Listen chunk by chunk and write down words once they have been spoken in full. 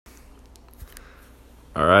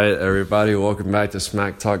All right, everybody, welcome back to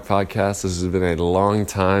Smack Talk Podcast. This has been a long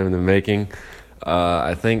time in the making.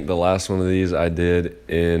 I think the last one of these I did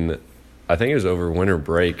I think it was over winter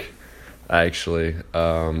break, actually.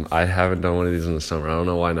 I haven't done one of these in the summer. I don't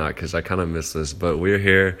know why not, because I kind of miss this. But we're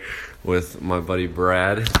here with my buddy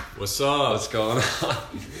Brad. What's up? What's going on?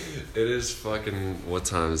 It is fucking, what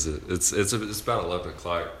time is it? It's about 11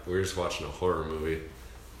 o'clock. We're just watching a horror movie,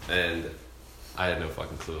 and I had no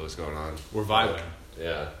fucking clue what was going on. We're vibing.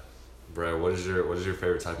 Yeah, Brad, what is your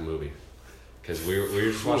favorite type of movie? Because we were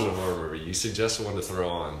just watching a horror movie. You suggested one to throw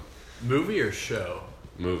on. Movie or show?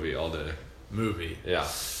 Movie all day. Movie. Yeah.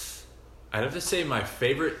 I'd have to say my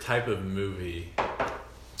favorite type of movie.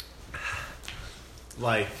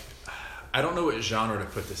 Like, I don't know what genre to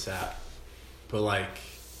put this at, but like.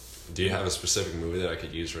 Do you have a specific movie that I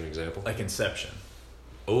could use for an example? Like Inception.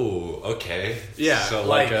 Oh, okay. Yeah.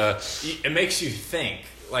 So it makes you think.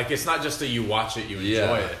 Like, it's not just that you watch it, you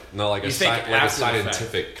enjoy it. No, like a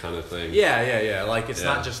scientific kind of thing. Yeah. Like, it's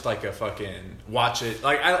not just like a fucking watch it.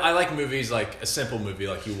 Like, I like movies, like a simple movie,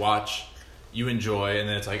 like you watch, you enjoy, and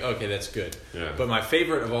then it's like, okay, that's good. Yeah. But my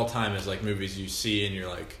favorite of all time is like movies you see and you're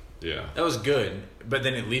like, yeah, that was good, but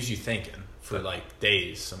then it leaves you thinking for like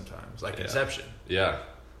days sometimes, like Inception. Yeah.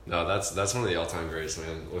 No, that's one of the all-time greats,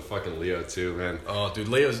 man. With fucking Leo too, man. Oh, dude,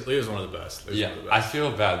 Leo's one of the best. One of the best. I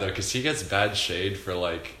feel bad though, because he gets bad shade for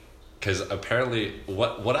like, because apparently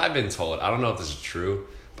what I've been told, I don't know if this is true,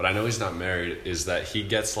 but I know he's not married, is that he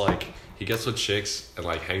gets with chicks and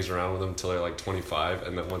like hangs around with them till they're like 25,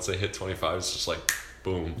 and then once they hit 25, it's just like,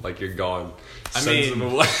 boom, like you're gone. Sends them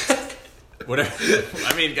away. Whatever.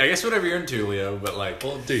 I mean, I guess whatever you're into, Leo. But like,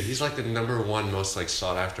 well, dude, he's like the number one most like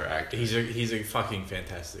sought after actor. He's a fucking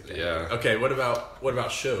fantastic actor. Yeah. Okay. What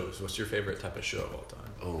about shows? What's your favorite type of show of all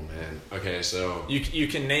time? Oh man. Okay, so you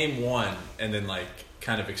can name one and then like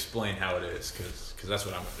kind of explain how it is, because that's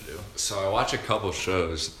what I'm gonna do. So I watch a couple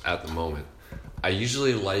shows at the moment. I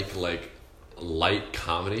usually like light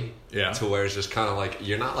comedy. Yeah. To where it's just kind of like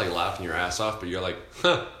you're not like laughing your ass off, but you're like,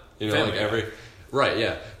 huh, Family Guy. Right,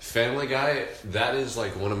 yeah. Family Guy, that is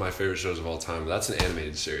like one of my favorite shows of all time. That's an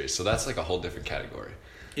animated series, so that's like a whole different category.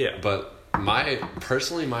 Yeah. But my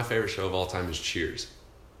favorite show of all time is Cheers.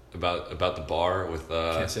 About the bar with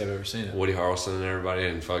can't say I've ever seen it. Woody Harrelson and everybody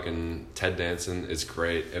and fucking Ted Danson. It's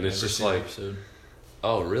great. And it's just like,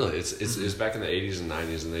 oh really? It's back in the 80s and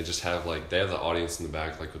 90s, and they just have like they have the audience in the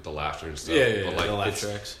back like with the laughter and stuff. Yeah, but like the laugh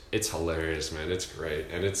tracks. It's hilarious, man. It's great,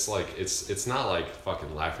 and it's like it's not like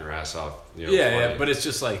fucking laughing your ass off. You know, yeah, but it's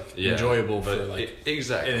just like enjoyable for like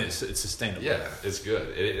exactly, and it's sustainable. Yeah, it's good.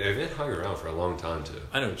 And it hung around for a long time too.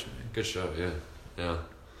 I know what you mean. Good show, yeah.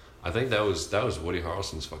 I think that was Woody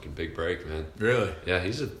Harrelson's fucking big break, man. Really? Yeah,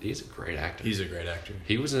 he's a great actor. He's a great actor.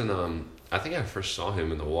 He was in I think I first saw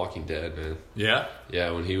him in The Walking Dead, man. Yeah?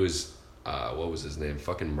 Yeah, when he was what was his name?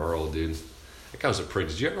 Fucking Merle, dude. That guy was a prick.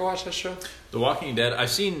 Did you ever watch that show? The Walking Dead. I've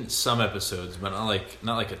seen some episodes, but not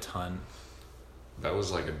like a ton. That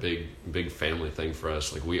was like a big family thing for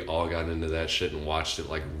us. Like we all got into that shit and watched it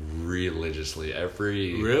like religiously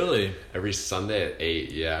every Sunday at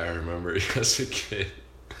 8. Yeah, I remember as a kid.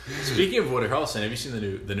 Speaking of Woody Harrelson, have you seen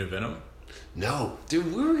the new Venom? No,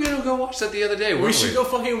 dude, we were gonna go watch that the other day. We should go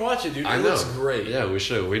fucking watch it, dude. It looks great. Yeah, we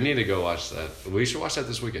should. We need to go watch that. We should watch that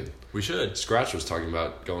this weekend. We should. Scratch was talking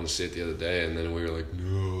about going to see it the other day, and then we were like,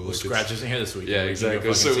 no. Well, Scratch isn't here this weekend. Yeah,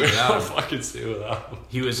 exactly. So we're gonna fucking see it without him.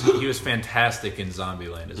 He was fantastic in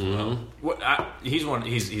Zombieland as well. He's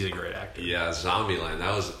a great actor. Yeah, Zombieland.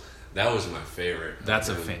 That was my favorite. That's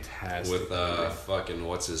a fantastic with fucking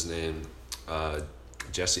what's his name,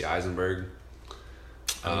 Jesse Eisenberg.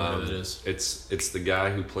 I don't know who that is. It's the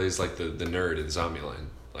guy who plays like the nerd in Zombieland.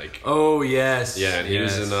 Like, oh yes, yeah, and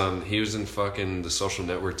he was in fucking The Social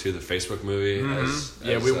Network too, the Facebook movie.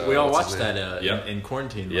 Mm-hmm. We all watched that in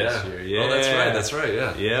quarantine last year. Yeah, oh that's right.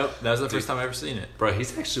 Yeah, yep, that was the first time I ever seen it. Bro,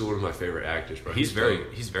 he's actually one of my favorite actors. Bro, he's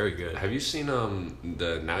very good. Have you seen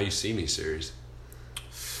the Now You See Me series?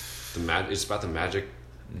 It's about the magic.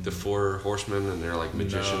 The 4 horsemen, and they're like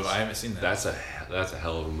magicians. No, I haven't seen that. That's a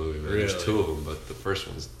hell of a movie, man. Really? There's 2 of them, but the first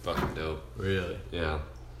one's fucking dope. Really? Yeah.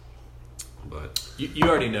 But you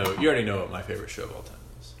already know what my favorite show of all time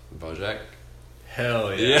is. BoJack.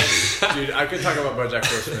 Hell yeah, dude! I could talk about BoJack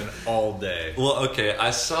Horseman all day. Well, okay,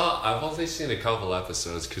 I've only seen a couple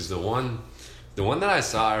episodes because the one that I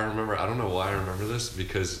saw, I remember. I don't know why I remember this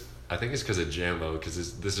because. I think it's because of Jambo,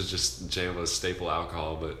 because this is just Jambo's staple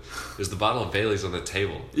alcohol, but there's the bottle of Bailey's on the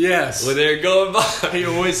table. Yes. When they're going by. He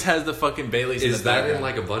always has the fucking Bailey's in the background. Is that in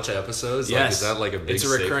like a bunch of episodes? Yes. Like, is that like a big It's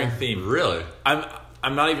a recurring theme. Really?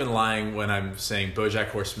 I'm not even lying when I'm saying BoJack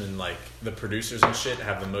Horseman, like, the producers and shit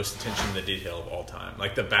have the most attention to detail of all time.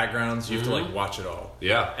 Like, the backgrounds, you have to, like, watch it all.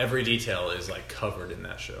 Yeah. Every detail is, like, covered in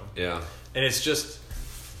that show. Yeah. And it's just...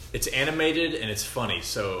 It's animated and it's funny,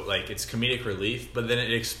 so like it's comedic relief, but then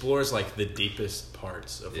it explores like the deepest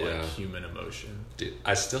parts of like human emotion. Dude,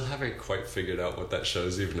 I still haven't quite figured out what that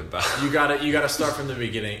show's even about. You gotta start from the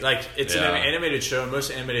beginning. Like it's an animated show.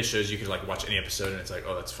 Most animated shows you could like watch any episode and it's like,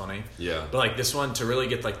 oh, that's funny. Yeah. But like this one, to really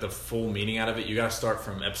get like the full meaning out of it, you gotta start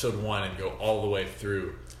from episode 1 and go all the way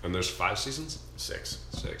through. And there's 5 seasons? 6.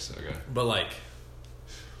 6, okay. But like,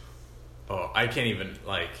 I can't even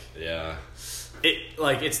like. Yeah.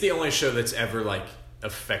 It's the only show that's ever like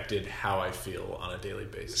affected how I feel on a daily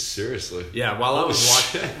basis. Seriously? Yeah. While I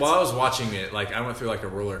was watching it, like I went through like a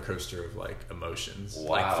roller coaster of like emotions. Wow.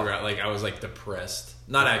 Like throughout, like I was like depressed,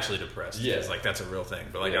 not actually depressed. Yeah. Because like that's a real thing.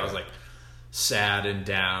 But like I was like sad and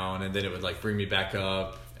down, and then it would like bring me back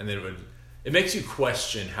up, and then it makes you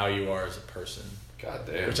question how you are as a person. God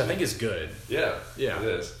damn. Which I think is good. Yeah. Yeah. It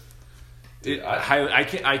is. Dude, I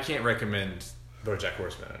can't recommend BoJack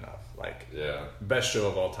Horseman enough. Like, best show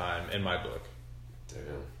of all time in my book. Damn.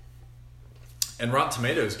 And Rotten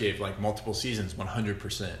Tomatoes gave like multiple seasons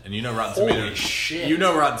 100%. And you know Rotten Holy Tomatoes. Shit. You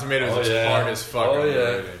know Rotten Tomatoes is hard as fuck. Oh on yeah.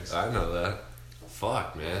 ratings. I know that.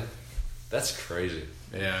 Fuck, man. That's crazy.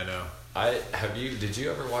 Yeah, I know. Did you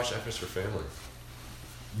ever watch F is for Family?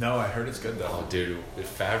 No, I heard it's good though. Oh, dude,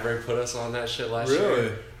 Favre put us on that shit last Really?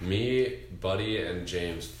 year. Me, Buddy, and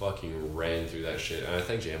James fucking ran through that shit, and I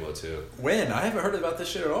think Jambo too. When? I haven't heard about this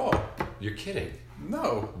shit at all. You're kidding,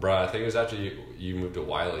 No. bro? I think it was after you moved to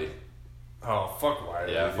Wiley. Oh, fuck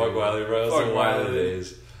Wiley. Yeah, fuck Wiley, bro. It's Fuck the Wiley Wiley.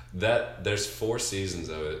 days. There's 4 seasons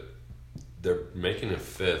of it. They're making a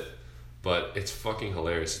 5th, but it's fucking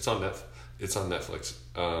hilarious. It's on Netflix.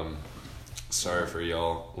 Sorry for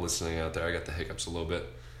y'all listening out there. I got the hiccups a little bit.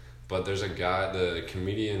 But there's a guy, the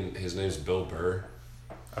comedian, his name's Bill Burr.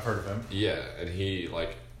 I've heard of him. Yeah, and he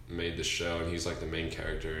like made the show, and he's like the main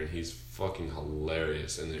character, and he's fucking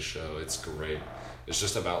hilarious in this show. It's great. It's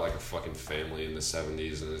just about like a fucking family in the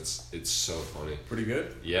 70s, and it's so funny. Pretty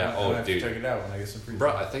good? Yeah. I'll Oh, have dude. to check it out when I get some free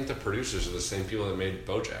Bro, time. I think the producers are the same people that made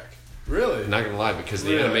BoJack. Really? Not gonna lie, because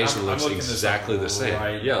the Really? animation I'm looks looking this up exactly the same.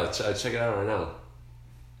 right Yeah, let's check it out right now.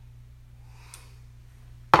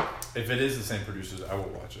 If it is the same producers, I will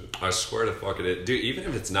watch it. I swear to fuck it, dude. Even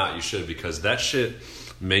if it's not, you should, because that shit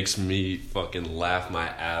makes me fucking laugh my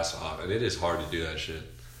ass off, and it is hard to do that shit.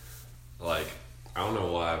 Like, I don't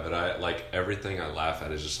know why, but I like everything I laugh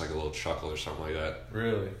at is just like a little chuckle or something like that.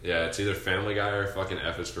 Really? Yeah, it's either Family Guy or fucking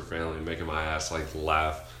F is for Family, making my ass like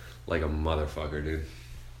laugh like a motherfucker, dude.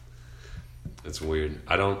 It's weird.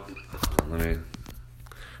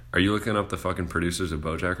 Are you looking up the fucking producers of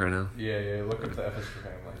BoJack right now? Yeah. Look up the F is for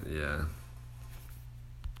Family. Yeah.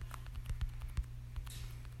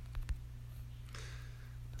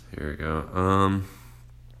 Here we go.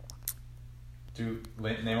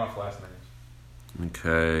 Name off last names.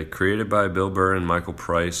 Okay. Created by Bill Burr and Michael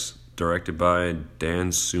Price. Directed by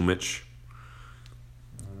Dan Sumich.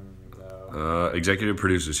 No. Executive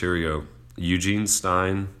producers. Here we go. Eugene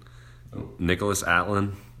Stein. Nope. Nicholas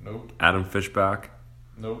Atlin. Nope. Adam Fishback.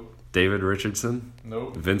 Nope. David Richardson.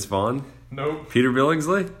 Nope. Vince Vaughn. Nope. Peter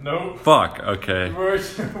Billingsley. Nope. Fuck. Okay.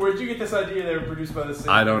 Where'd you get this idea they were produced by the same?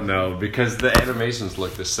 I don't know, because the animations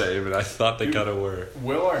look the same, and I thought they kind of were.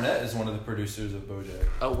 Will Arnett is one of the producers of BoJack.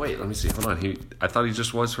 Oh wait, let me see. Hold on. I thought he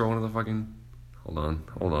just was for one of the fucking. Hold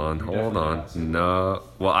on. No.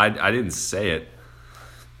 Well, I didn't say it.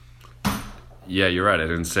 Yeah, you're right. I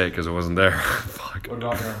didn't say it because it wasn't there. Fuck. What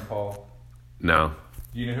about Aaron Paul? No.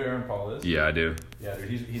 Do you know who Aaron Paul is? Yeah, I do. Yeah, dude,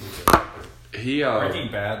 he's a good actor. He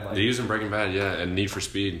Breaking Bad, like they use in Breaking Bad, yeah, and Need for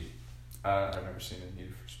Speed. I've never seen it.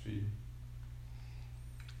 Need for Speed.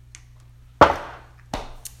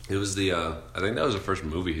 It was the I think that was the first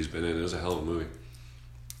movie he's been in. It was a hell of a movie.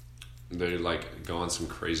 They like go on some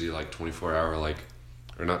crazy like 24-hour like,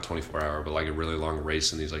 or not 24-hour, but like a really long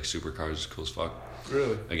race in these like supercars. It's cool as fuck.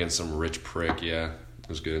 Really? Against some rich prick, yeah, it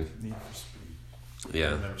was good. Need for Speed.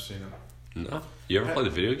 Yeah. I've never seen it. No, you ever played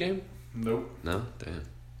the video game? Nope. No, damn.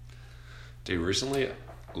 Dude, recently,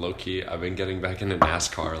 low key, I've been getting back into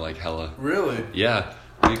NASCAR like hella. Really? Yeah,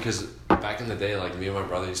 because back in the day, like me and my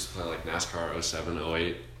brother used to play like NASCAR 07,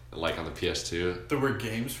 08, like on the PS2. There were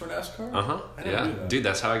games for NASCAR? Uh-huh. I never Yeah. knew that. Dude,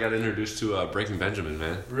 that's how I got introduced to Breaking Benjamin,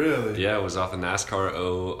 man. Really? Yeah, it was off the NASCAR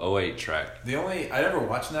 08 track. I never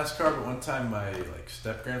watched NASCAR, but one time my like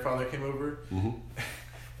step grandfather came over,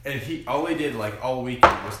 and all he did like all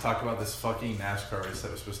weekend was talk about this fucking NASCAR race that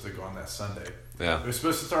was supposed to go on that Sunday. Yeah. It was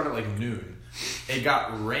supposed to start at like noon. It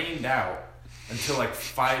got rained out until like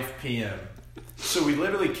 5 p.m. So we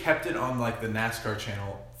literally kept it on like the NASCAR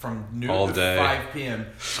channel from noon All to day. 5 p.m.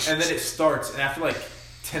 And then it starts, and after like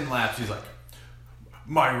 10 laps, he's like,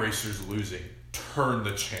 "My racer's losing. Turn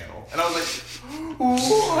the channel." And I was like,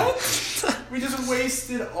 "What? We just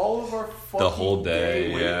wasted all of our fucking whole day,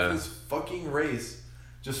 waiting yeah. for this fucking race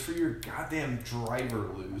just for your goddamn driver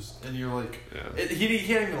lose." And you're like, Yeah. he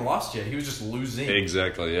hadn't even lost yet. He was just losing.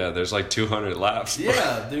 Exactly, yeah. There's like 200 laps.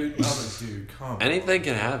 Yeah, dude. I was like, dude, come on. Anything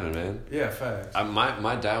can happen, man. Yeah, facts.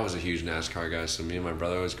 My dad was a huge NASCAR guy, so me and my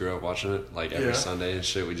brother always grew up watching it. Like every Yeah. Sunday and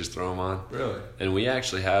shit, we just throw them on. Really? And we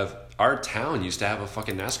actually have, our town used to have a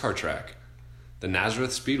fucking NASCAR track. The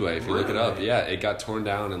Nazareth Speedway, if you look it up. Really? Yeah, it got torn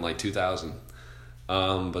down in like 2000.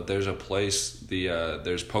 But there's a place,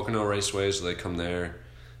 there's Pocono Raceway, so they come there.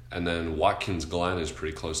 And then Watkins Glen is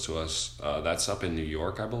pretty close to us. That's up in New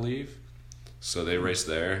York, I believe. So they race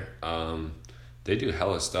there. They do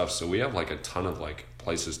hella stuff. So we have like a ton of like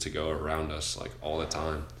places to go around us like all the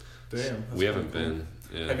time. Damn. We haven't been.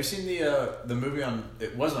 Yeah. Have you seen the movie on?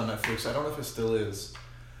 It was on Netflix. I don't know if it still is.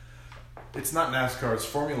 It's not NASCAR. It's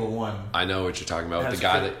Formula One. I know what you're talking about. Has The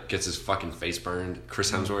guy Chris- that gets his fucking face burned, Chris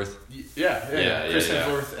Hemsworth. Yeah. Chris yeah.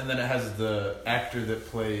 Hemsworth, and then it has the actor that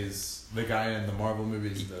plays the guy in the Marvel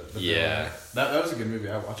movies. The Yeah. villain. That was a good movie.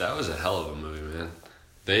 I watched. That was a hell of a movie, man.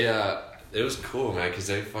 They it was cool, man, because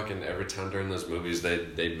they fucking every time during those movies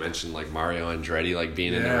they mentioned like Mario Andretti like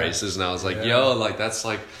being in the Yeah. races, and I was like, Yeah. yo, like that's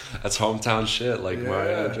hometown shit, like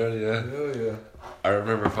Mario Andretti, yeah. Hell yeah. I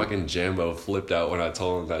remember fucking Jambo flipped out when I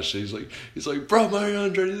told him that shit. He's like, bro, Mario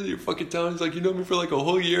Andretti is in your fucking town. He's like, you know me for like a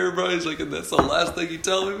whole year, bro. He's like, and that's the last thing you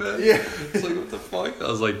tell me, man. Yeah. He's like, what the fuck? I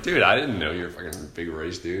was like, dude, I didn't know you were a fucking big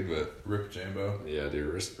race dude, but Rip Jambo. yeah,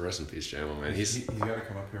 dude, rest in peace, Jambo, man. He's got to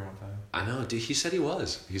come up here one time. I know, dude. He said he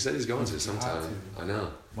was. He said he's going to sometime. I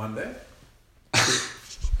know. Monday.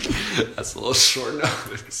 That's a little short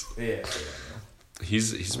notice. Yeah.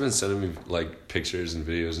 He's been sending me like pictures and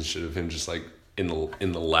videos and shit of him just like in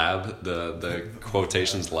the lab, the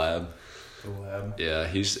quotations lab. The lab. Yeah,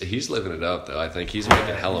 he's living it up though. I think he's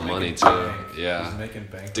making hella He's money making too. bank. Yeah, He's making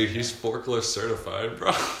bank. dude, he's forklift certified,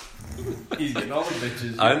 bro. He's getting all the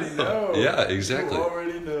bitches. You I already know. Yeah, exactly. You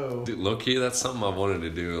already know. Dude, low key, that's something I've wanted to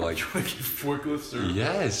do. Like, You want to get forklift certified?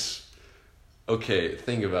 yes. Okay,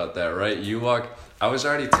 think about that, right? You walk. I was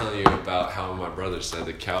already telling you about how my brother said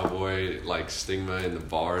the cowboy like stigma in the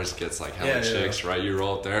bars gets like hella Yeah, chicks, right? You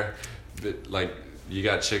roll up there, but like you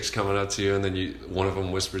got chicks coming up to you, and then one of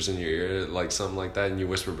them whispers in your ear like something like that, and you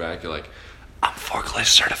whisper back, you're like, "I'm forklift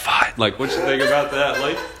certified." Like, what you think about that?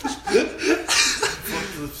 Like,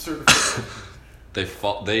 Forklift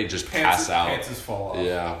certified. they just pass out. Pants fall off.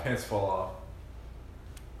 Yeah. Pants fall off.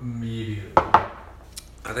 Immediately.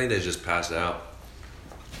 I think they just pass out.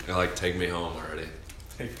 They're like, take me home already.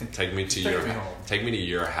 Take me to Take your me home. Take me to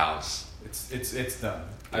your house. It's done.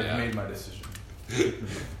 I've Yeah. made my decision.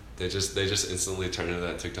 They just instantly turn into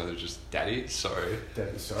that TikTok. They're just, Daddy, sorry,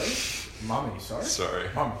 Daddy, sorry. Mommy, sorry. sorry,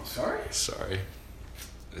 Mommy, sorry. sorry.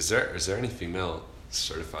 Is there any female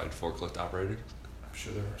certified forklift operators? I'm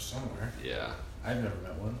sure there are somewhere. Yeah, I've never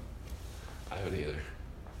met one. I haven't either.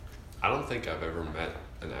 I don't think I've ever met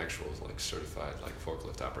an actual like certified like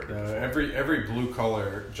forklift operator. before. Every blue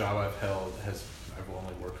collar job I've held I've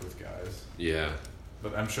only worked with guys. Yeah,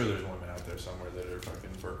 But I'm sure there's women out there somewhere that are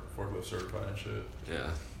fucking forklift certified and shit.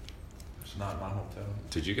 yeah. It's not my hometown.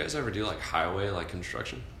 Did you guys ever do like highway like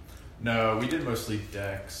construction? No, we did mostly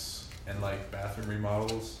decks and like bathroom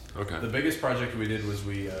remodels. Okay. The biggest project we did was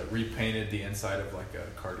we repainted the inside of like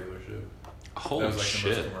a car dealership. Holy That was like the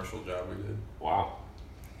shit! most commercial job we did. Wow.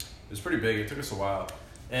 It was pretty big. It took us a while.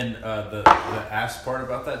 And the ass part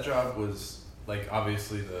about that job was like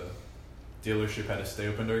obviously the dealership had to stay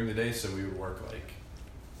open during the day, so we would work like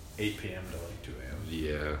 8 p.m. to like 2 a.m.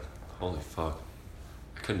 Yeah. Holy fuck.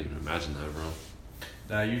 I couldn't even imagine that, bro.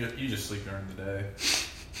 Nah, you just sleep during the day.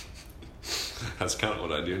 That's kind of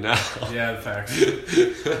what I do now. Yeah, the facts.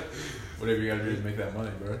 Whatever you gotta do to make that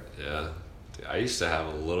money, bro. Yeah. Dude, I used to have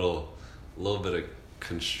a little bit of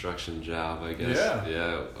construction job, I guess. Yeah.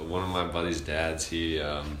 Yeah. One of my buddy's dads, he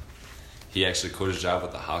actually quit his job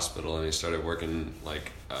at the hospital and he started working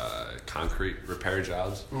like concrete repair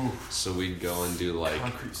jobs. Ooh, So we'd go and do like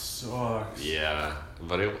concrete sucks. yeah,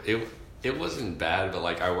 but it wasn't bad, but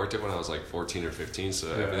like I worked it when I was like 14 or 15, so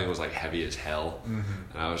Yeah. everything was like heavy as hell. Mm-hmm.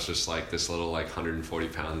 And I was just like this little like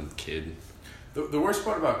 140-pound kid. The worst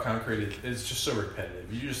part about concrete is it's just so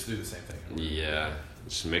repetitive. You just do the same thing. Yeah,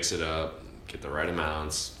 just mix it up, get the right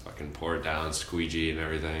amounts, fucking pour it down, squeegee and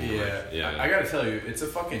everything. Yeah, like, yeah. I gotta tell you, it's a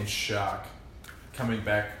fucking shock coming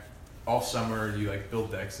back all summer. You like build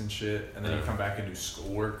decks and shit, and then you Yeah. come back and do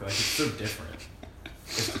schoolwork. Like it's so different.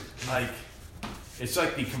 It's like It's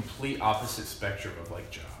like the complete opposite spectrum of like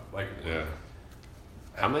job. Like Yeah.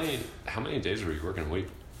 How many days were you working a week?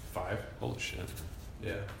 5. Holy shit.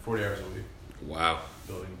 Yeah, 40 hours a week. Wow.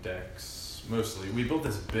 Building decks mostly. We built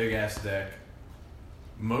this big ass deck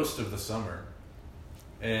most of the summer,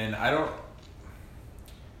 and I don't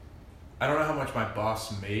know how much my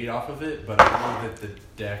boss made off of it, but I know that the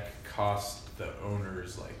deck cost the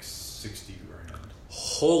owners like 60 grand.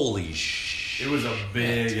 Holy shit. It was a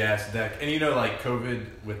big ass deck, and you know, like COVID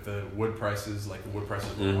with the wood prices, like the wood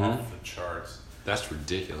prices were off the charts. That's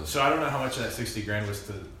ridiculous. So I don't know how much of that 60 grand was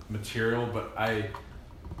to material, but I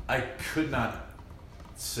could not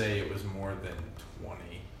say it was more than 20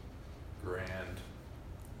 grand.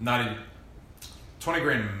 Not even 20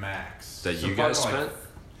 grand max. That you guys probably spent?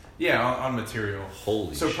 Yeah, on material.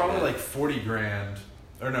 Holy so shit. probably like 40 grand,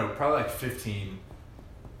 or no, probably like 15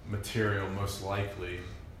 material most likely.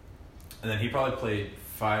 And then he probably paid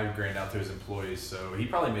 5 grand out to his employees, so he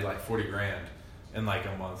probably made like 40 grand in like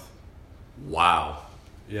a month. Wow.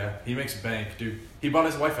 Yeah, he makes bank, dude. He bought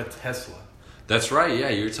his wife a Tesla. That's right, yeah,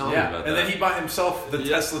 you were telling me about that. And then he bought himself the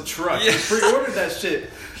Tesla truck. Yeah. He pre-ordered that shit.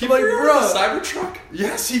 He like, pre-ordered bro. the Cybertruck?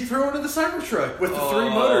 Yes, he pre-ordered the Cybertruck with the 3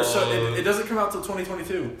 motors, so it doesn't come out till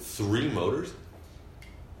 2022. 3 motors?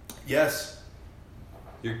 Yes.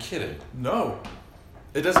 You're kidding. No.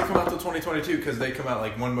 It doesn't come out till 2022 because they come out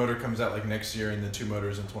like 1 motor comes out like next year and then 2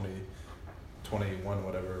 motors in 2021,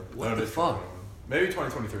 whatever. What the fuck? Maybe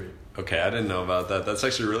 2023. Okay, I didn't know about that. That's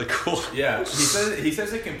actually really cool. Yeah, he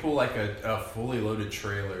says it can pull like a fully loaded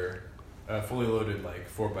trailer, a fully loaded like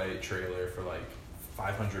 4x8 trailer for like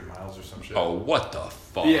 500 miles or some shit. Oh, what the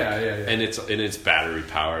fuck? Yeah. And it's battery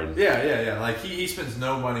powered. Yeah. Like he spends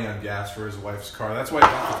no money on gas for his wife's car. That's why he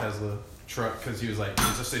bought the Tesla truck, because he was like, he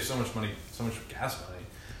just saved so much money, so much gas money.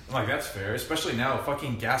 I'm like, that's fair, especially now.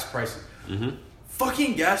 Fucking gas prices. Mm-hmm.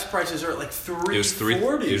 Fucking gas prices are at like $3.40. It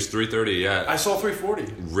was $3.30. Yeah. I saw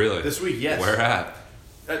 $3.40. Really? This week, yes. Where at?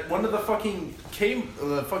 At one of the fucking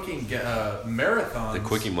marathons. The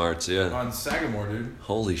Quickie Marts, yeah. On Sagamore, dude.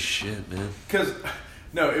 Holy shit, man. Because,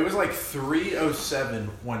 no, it was like 3:07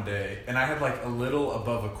 one day, and I had like a little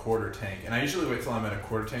above a quarter tank. And I usually wait till I'm at a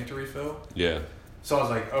quarter tank to refill. Yeah. So I was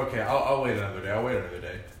like, okay, I'll wait another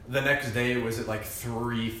day. The next day it was at like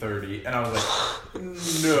 3:30, and I was like,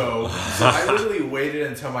 no. So I literally waited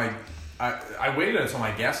until I waited until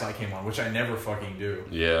my gas light came on, which I never fucking do.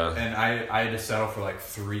 Yeah. And I had to settle for like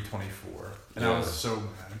 3:24, and I was so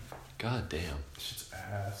mad. God damn. Shit's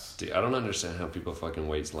ass. Dude, I don't understand how people fucking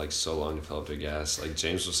wait like so long to fill up their gas. Like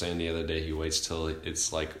James was saying the other day, he waits till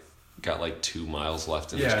it's like got like 2 miles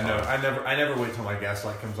left in his car. Yeah, no, I never wait till my gas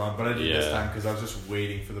light comes on, but I did this Yeah. time because I was just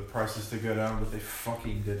waiting for the prices to go down, but they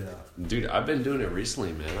fucking did not. Dude, I've been doing it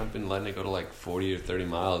recently, man. I've been letting it go to like 40 or 30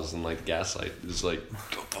 miles, and like gas light is like,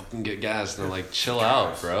 go fucking get gas. And I'm like, chill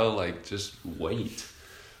out, bro. Like, just wait.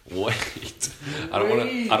 I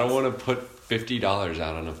don't want to put $50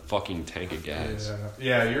 out on a fucking tank of gas.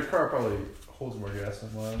 Yeah, your car probably holds more gas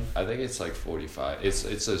than mine. I think it's like 45. It's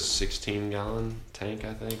a 16-gallon tank,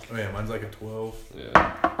 I think. Oh yeah, mine's like a 12.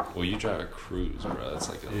 Yeah. Well, you drive a Cruise, bro. That's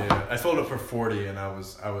like Yeah, I sold it for 40, and I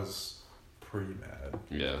was pretty mad.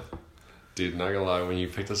 Yeah. Dude, not gonna lie, when you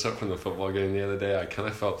picked us up from the football game the other day, I kind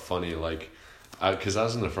of felt funny, like, because I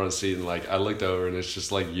was in the front seat, and like I looked over, and it's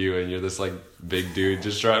just like you, and you're this like big dude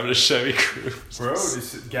just driving a Chevy Cruise. Bro,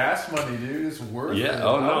 this gas money, dude, is worth it. Yeah,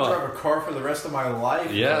 oh no. I'll drive a car for the rest of my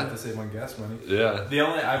life. Yeah. If I have to save on gas money. Yeah.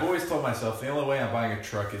 I've always told myself the only way I'm buying a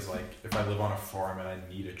truck is like if I live on a farm and I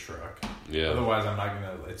need a truck. Yeah. Otherwise,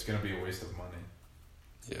 it's gonna be a waste of money.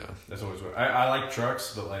 Yeah. That's always what I like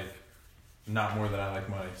trucks, but like not more than I like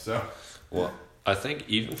money. So. Well, I think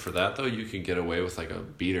even for that though, you could get away with like a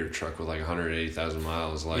beater truck with like 180,000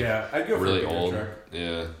 miles. Like, yeah, I'd go for really a bigger old. truck.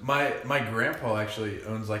 Yeah. My grandpa actually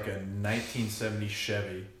owns like a 1970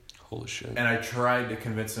 Chevy. Holy shit. And I tried to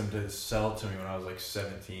convince him to sell it to me when I was like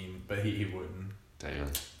 17, but he wouldn't. Damn.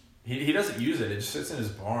 He doesn't use it. It just sits in his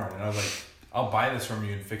barn. And I was like, I'll buy this from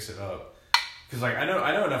you and fix it up. Because like I know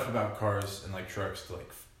enough about cars and like trucks to like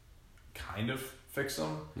kind of fix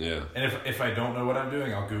them. Yeah. And if I don't know what I'm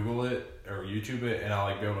doing, I'll Google it or YouTube it, and I'll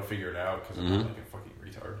like be able to figure it out because I'm not like a fucking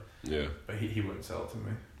retard. Yeah. But he wouldn't sell it to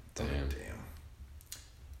me. Damn. I'm like, damn.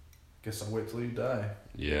 Guess I'll wait till you die.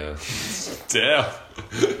 Yeah. Damn.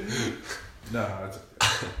 No,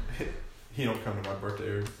 he don't come to my birthday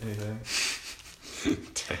or anything.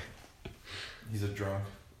 Damn. He's a drunk.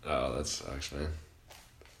 Oh, that sucks, man.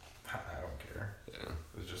 I don't care. Yeah.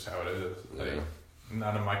 It's just how it is. Like, Yeah.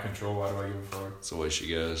 not in my control. Why do I give a fuck? It's the way she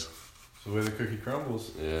goes. It's the way the cookie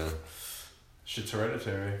crumbles. Yeah. Shit's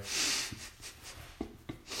hereditary.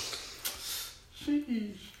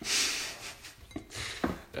 Sheesh.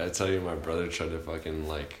 I tell you, my brother tried to fucking,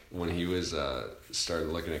 like, when he was, started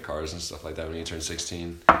looking at cars and stuff like that when he turned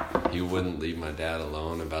 16, he wouldn't leave my dad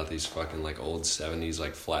alone about these fucking, like, old 70s,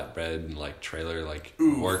 like, flatbed, like, trailer, like,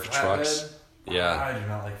 work flatbed? trucks. Yeah. I do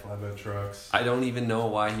not like flatbed trucks. I don't even know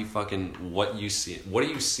why he fucking, what do you see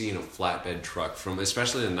in a flatbed truck from,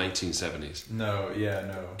 especially in the 1970s? No.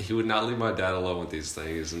 He would not leave my dad alone with these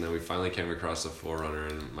things, and then we finally came across the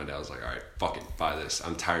 4Runner, and my dad was like, all right, fuck it, buy this.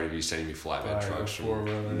 I'm tired of you sending me flatbed trucks from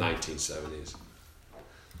 1970s.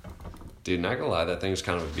 Dude, not gonna lie, that thing's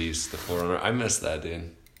kind of a beast, the 4Runner. I miss that, dude.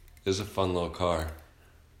 It was a fun little car.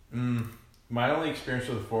 My only experience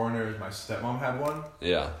with a 4Runner is my stepmom had one.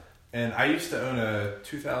 Yeah. And I used to own a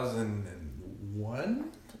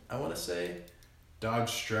 2001, I want to say, Dodge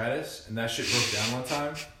Stratus, and that shit broke down one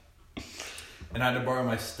time. And I had to borrow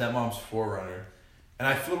my stepmom's 4Runner. And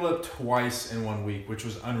I filled it up twice in 1 week, which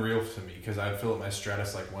was unreal to me because I'd fill up my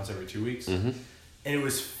Stratus like once every 2 weeks. Mm-hmm. And it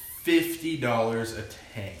was $50 a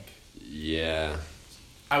tank. Yeah.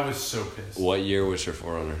 I was so pissed. What year was your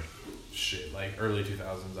 4Runner? Shit, like early 2000s, I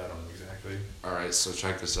don't know exactly. Alright, so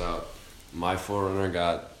check this out. My 4Runner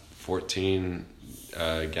got 14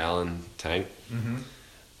 gallon tank. Mm-hmm.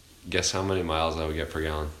 Guess how many miles I would get per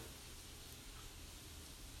gallon?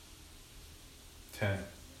 10.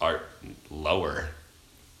 Or lower.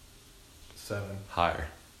 7. Higher.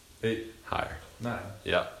 8. Higher. 9.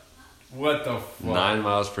 Yeah. What the fuck? 9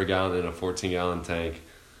 miles per gallon in a 14 gallon tank.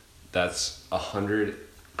 That's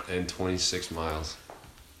 126 miles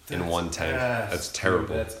in one tank. That's terrible.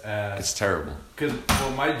 Dude, that's ass. It's terrible. Cause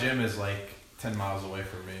my gym is like 10 miles away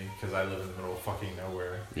from me because I live in the middle of fucking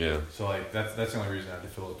nowhere. Yeah. So like that's the only reason I have to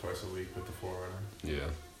fill it twice a week with the 4Runner. Yeah.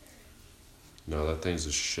 No, that thing's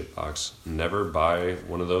a shit box. Never buy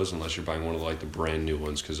one of those unless you're buying one of like the brand new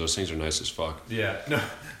ones because those things are nice as fuck. Yeah. No,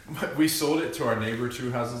 we sold it to our neighbor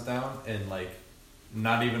 2 houses down, and like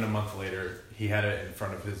not even a month later, he had it in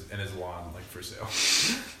front of his lawn like for sale.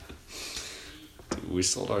 We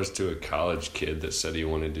sold ours to a college kid that said he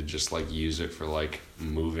wanted to just like use it for like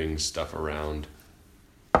moving stuff around.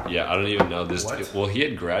 Yeah, I don't even know this. What? Well, he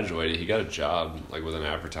had graduated. He got a job like with an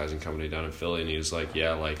advertising company down in Philly, and he was like,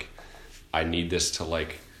 "Yeah, like I need this to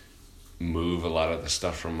like move a lot of the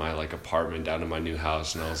stuff from my like apartment down to my new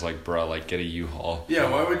house." And I was like, "Bro, like get a U-Haul." Yeah,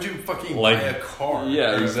 why would you fucking Like, buy a car?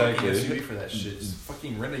 yeah, or exactly. A fucking SUV for that shit. Just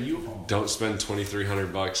fucking rent a U-Haul. Don't spend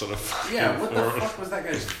 $2,300 on a fucking Yeah, what the 4Runner. fuck was that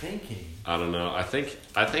guy thinking? I don't know. I think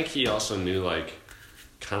he also knew like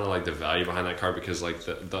kind of like the value behind that car because like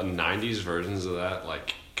the 90s versions of that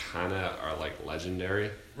like kind of are like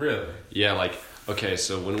legendary. Really? Yeah, like okay,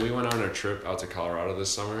 so when we went on our trip out to Colorado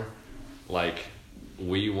this summer, like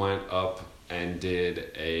we went up and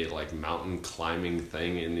did a like mountain climbing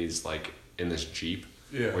thing in these like in this Jeep.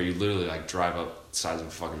 Yeah. Where you literally like drive up the sides of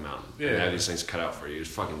a fucking mountain. Yeah. And they have these things cut out for you.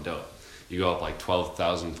 It's fucking dope. You go up like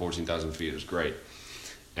 12,000, 14,000 feet. It was great.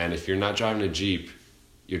 And if you're not driving a Jeep,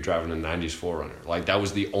 you're driving a 90s 4Runner. Like, that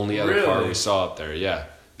was the only other car we saw up there, yeah.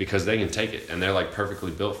 Because they can take it, and they're, like,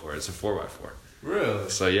 perfectly built for it. It's a 4x4. Really?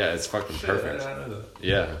 So, yeah, it's fucking perfect. I didn't know that.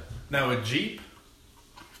 Yeah. Now, a Jeep,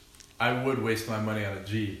 I would waste my money on a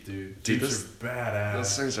Jeep, dude. Jeeps are badass.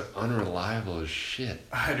 Those things are unreliable as shit.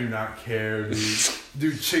 I do not care, dude.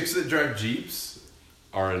 Dude, chicks that drive Jeeps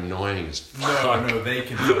are annoying as fuck. No, they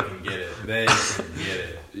can fucking get it. They can get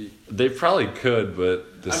it. They probably could,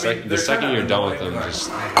 but the second you're done with them, just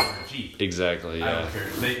I have a Jeep. Exactly, yeah. I don't care.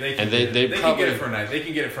 They can and they can probably get it for a night. They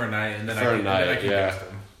can get it for a night, and then for a night, I can yeah. gas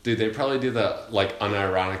them. Dude, they probably do that, like,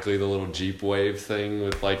 unironically, the little Jeep wave thing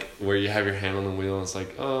with, like, where you have your hand on the wheel and it's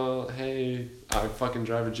like, oh, hey, I fucking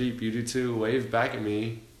drive a Jeep, you do too, wave back at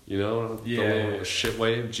me, you know? Yeah. The little shit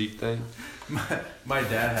wave Jeep thing. My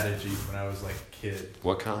dad had a Jeep when I was, like, a kid.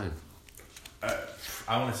 What kind?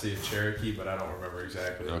 I want to say a Cherokee, but I don't remember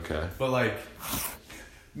exactly. Okay. But, like,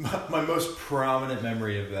 my most prominent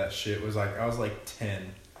memory of that shit was, like, I was, like,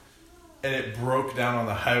 10. And it broke down on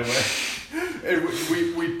the highway. And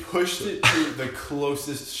we pushed it to the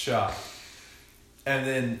closest shop. And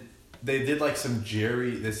then they did like some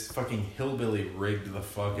this fucking hillbilly rigged the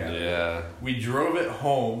fuck out of it. Yeah. We drove it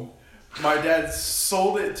home. My dad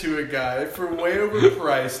sold it to a guy for way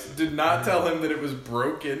overpriced. Did not tell him that it was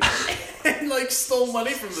broken. And like stole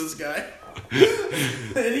money from this guy.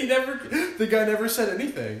 And the guy never said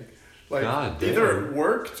anything. Like, either it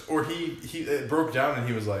worked or it broke down and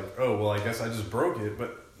he was like, oh, well, I guess I just broke it.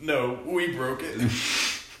 But no, we broke it.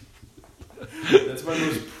 That's my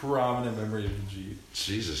most prominent memory of the Jeep.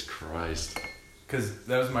 Jesus Christ. Because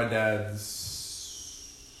that was my dad's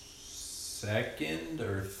second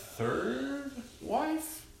or third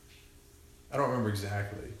wife? I don't remember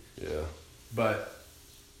exactly. Yeah. But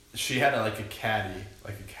she had like a caddy,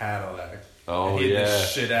 like a Cadillac. Oh, and he had yeah.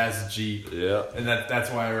 this shit ass Jeep. Yeah. And that's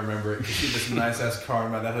why I remember it. Because she had this nice ass car,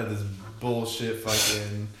 and my dad had this bullshit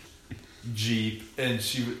fucking Jeep, and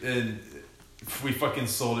we fucking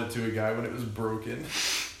sold it to a guy when it was broken.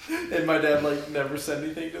 And my dad like never said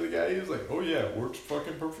anything to the guy. He was like, "Oh yeah, it works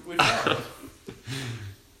fucking perfectly fine."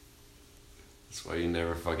 That's why you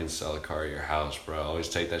never fucking sell a car at your house, bro. Always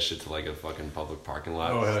take that shit to like a fucking public parking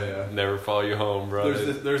lot. Oh hell yeah. Never follow you home, bro.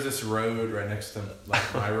 There's this road right next to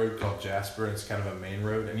like my road called Jasper, and it's kind of a main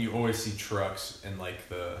road, and you always see trucks in like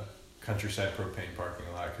the Countryside propane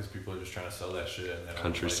parking lot because people are just trying to sell that shit. And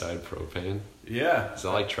Countryside propane? Yeah. Is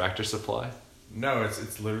that like Tractor Supply? No,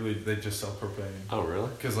 it's literally they just sell propane. Oh really?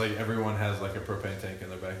 Because like everyone has like a propane tank in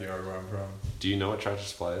their backyard where I'm from. Do you know what Tractor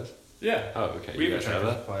Supply is? Yeah. Oh okay. We You have a guys have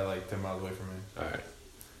Tractor that? Supply like 10 miles away from me. All right.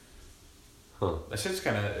 Huh. That shit's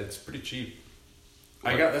it's pretty cheap.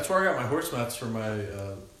 What? That's where I got my horse mats for my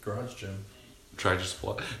garage gym. Tractor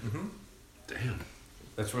Supply. Mm-hmm. Damn.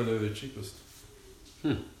 That's where they're the cheapest.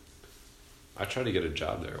 I tried to get a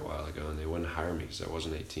job there a while ago, and they wouldn't hire me because I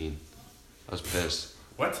wasn't 18. I was pissed.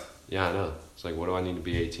 What? Yeah, I know. It's like, what do I need to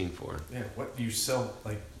be 18 for? Yeah, what do you sell?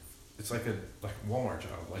 Like, it's like a Walmart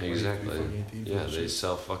job. Like, Exactly. what do you do fucking 18 Yeah, for they shit?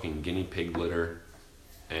 sell fucking guinea pig litter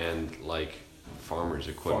and like farmers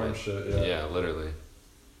equipment. Farm shit, yeah. Literally.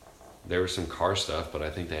 There was some car stuff, but I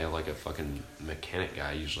think they have like a fucking mechanic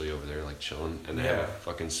guy usually over there like chilling, and they have Yeah. a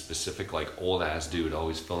fucking specific like old ass dude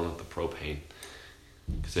always filling up the propane.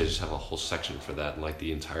 Because they just have a whole section for that and like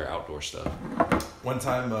the entire outdoor stuff. One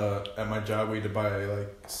time at my job, we had to buy like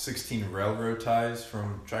 16 railroad ties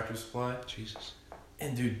from Tractor Supply. Jesus.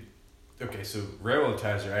 And dude, okay, so railroad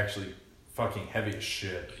ties are actually fucking heavy as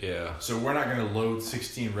shit. Yeah. So we're not gonna load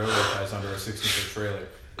 16 railroad ties under a 16-foot trailer.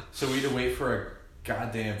 So we had to wait for a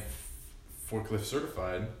goddamn forklift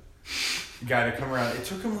certified guy to come around. It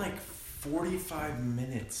took him like 45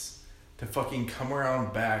 minutes to fucking come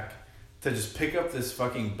around back to just pick up this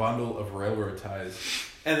fucking bundle of railroad ties.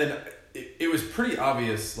 And then it was pretty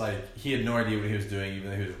obvious, like, he had no idea what he was doing,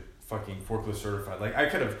 even though he was fucking forklift certified. Like,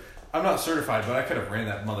 I'm not certified, but I could have ran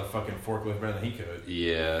that motherfucking forklift better than he could.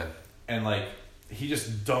 Yeah. And, like, he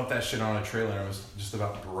just dumped that shit on a trailer and I was just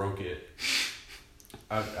about broke it.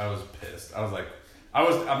 I was pissed. I was like,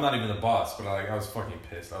 I'm not even the boss, but I was fucking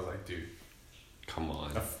pissed. I was like, dude. Come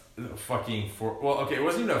on. A fucking well, okay, it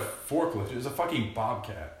wasn't even a forklift. It was a fucking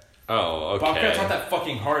Bobcat. Oh, okay. Bobcat's not that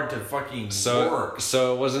fucking hard to fucking work.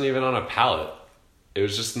 So it wasn't even on a pallet. It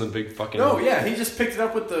was just in the big fucking... No, yeah, he just picked it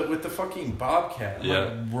up with the fucking Bobcat. I'm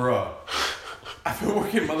like, bruh. I've been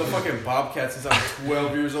working motherfucking Bobcat since I was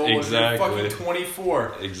 12 years old. Exactly. And you're fucking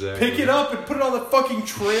 24. Exactly. Pick it up and put it on the fucking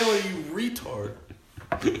trailer, you retard.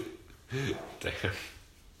 Damn.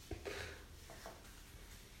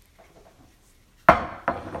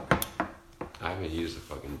 I haven't used a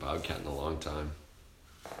fucking Bobcat in a long time.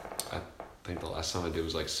 I think the last time I did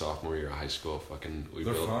was like sophomore year of high school. Fucking, we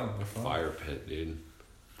They're built fun. a fire pit, dude.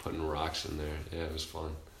 Putting rocks in there. Yeah, it was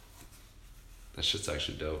fun. That shit's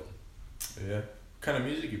actually dope. Yeah. What kind of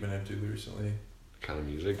music you been into recently? Kind of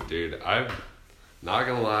music, dude. I'm not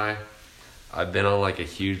gonna lie. I've been on like a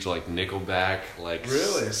huge like Nickelback, like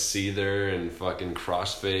Really? Seether and fucking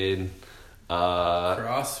Crossfade.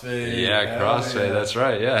 Crossfade. Yeah, Crossfade. Yeah. That's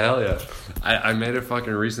right. Yeah, hell yeah. I made a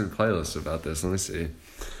fucking recent playlist about this. Let me see.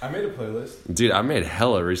 I made a playlist. Dude, I made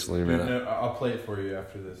hella recently, man. No, I'll play it for you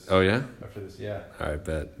after this. Oh yeah? After this, yeah. Alright,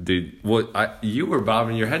 bet. Dude, you were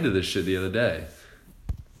bobbing your head to this shit the other day.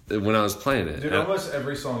 When I was playing it. Dude, almost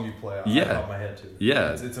every song you play, I bob my head to.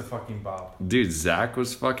 Yeah. It's a fucking bop. Dude, Zach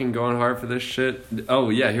was fucking going hard for this shit. Oh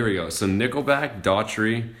yeah, here we go. So Nickelback,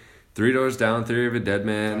 Daughtry, 3 Doors Down, Theory of a Dead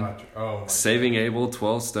Man, Saving Abel,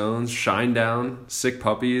 12 Stones, Shinedown, Sick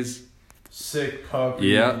Puppies. Sick Puppies.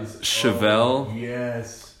 Yeah, Chevelle. Oh,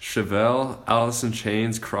 yes. Chevelle, Alice in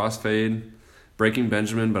Chains, Crossfade, Breaking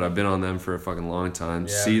Benjamin, but I've been on them for a fucking long time.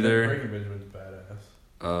 Yeah, Seether. Breaking Benjamin's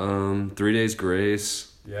badass. 3 Days Grace.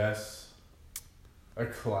 Yes. A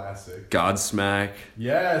classic. Godsmack.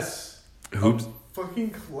 Yes. Hoops.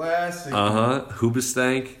 Fucking classic.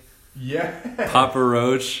 Hoobastank. Yeah. Papa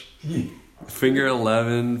Roach. Yeah. Finger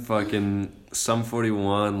 11. Fucking Sum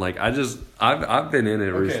 41. Like I've been in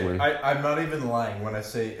it recently. I'm not even lying when I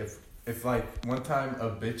say if like one time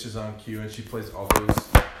a bitch is on cue and she plays all those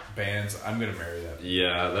bands, I'm gonna marry that.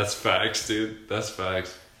 Yeah, that's facts, dude. That's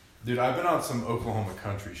facts. Dude, I've been on some Oklahoma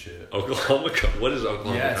country shit. Oklahoma. What is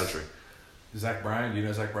Oklahoma country? Zach Bryan, do you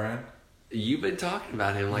know Zach Bryan? You've been talking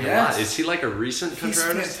about him like Yes. a lot. Is he like a recent country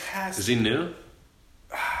artist? Fantastic. Is he new?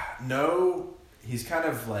 No, he's kind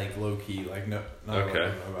of like low key. Like no, Okay. I don't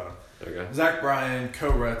know about him. Okay. Zach Bryan,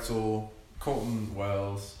 Co Retzel, Colton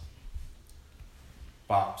Wells.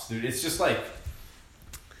 bops, dude. It's just like,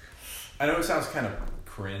 I know it sounds kind of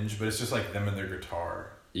cringe, but it's just like them and their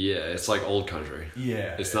guitar. Yeah, it's like old country.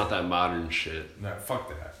 Yeah. It's not that modern shit. No, fuck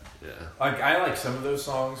that. Yeah. Like, I like some of those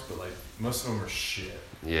songs, but like most of them are shit.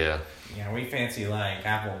 Yeah. Yeah, we fancy like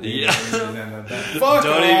Apple. Yeah. Fuck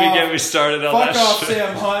Don't off. even get me started on Fuck that off, shit.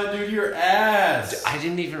 Sam Hunt, dude. Your ass. I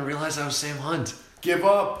didn't even realize I was Sam Hunt. Give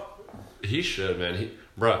up. He should, man.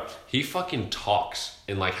 He fucking talks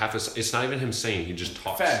in like half a. It's not even him singing. He just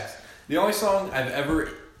talks. Facts. The only song I've ever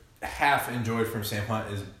half enjoyed from Sam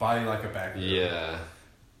Hunt is "Body Like a Back Road." Yeah.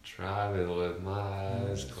 Driving with my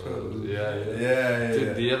eyes closed. Yeah.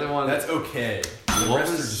 Dude, the other one. That's okay. The What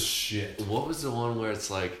rest was- are just shit. What was the one where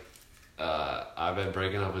it's like, I've been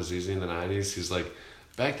breaking up with ZZ in the 90s. He's like,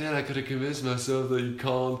 back then I could have convinced myself that you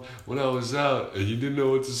called when I was out and you didn't know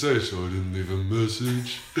what to say, so I didn't leave a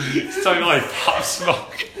message. He's talking like Pop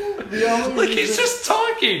Smoke. Like he's just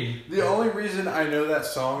talking. The only reason I know that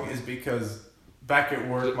song is because back at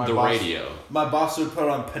work, The radio. my boss would put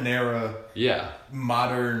on Panera Yeah.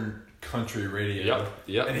 modern country radio.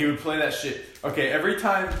 Yep. And he would play that shit. Okay, every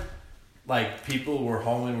time like people were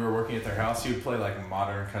home and we were working at their house, he would play like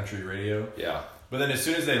modern country radio. Yeah. But then as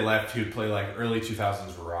soon as they left, he would play like early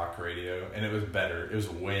 2000s rock radio, and it was better. It was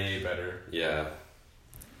way better. Yeah.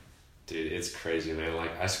 Dude, it's crazy, man.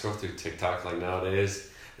 Like, I scroll through TikTok, like, nowadays,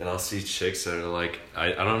 and I'll see chicks that are, like...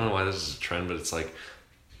 I don't know why this is a trend, but it's, like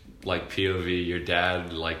POV, your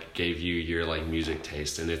dad, like, gave you your, like, music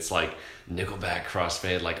taste, and it's, like, Nickelback,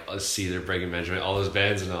 Crossfade, like, Seether, Breaking Benjamin, all those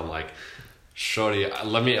bands, and I'm like, shorty,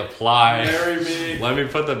 let me apply. Marry me. Let me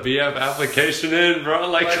put the BF application in, bro.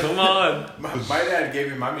 Like, come on. My dad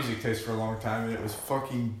gave me my music taste for a long time, and it was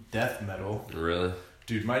fucking death metal. Really?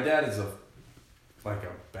 Dude, my dad is a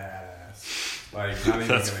badass. Like, not even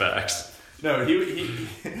That's gonna facts. cap. No, he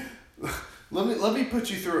let me put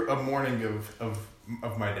you through a morning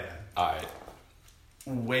of my dad. Alright.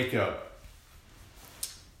 Wake up,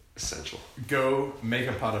 Essential. go make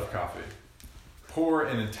a pot of coffee, pour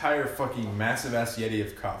an entire fucking massive ass Yeti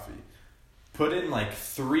of coffee, put in like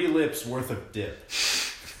 3 lips worth of dip,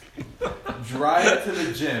 drive to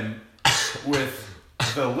the gym with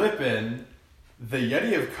the lip in, the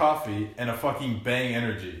Yeti of coffee, and a fucking Bang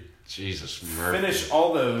Energy. Jesus, Murphy. Finish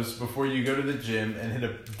all those before you go to the gym and hit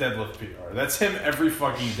a deadlift PR. That's him every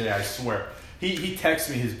fucking day, I swear. He texts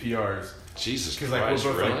me his PRs. Jesus Because Christ,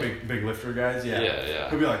 like we're both really? like big lifter guys. Yeah. Yeah.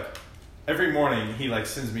 He'll be like, every morning he like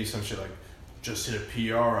sends me some shit like, just hit a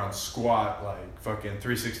PR on squat like fucking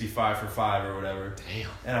 365 for 5 or whatever. Damn.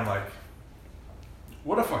 And I'm like,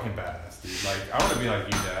 what a fucking badass, dude. Like, I want to be like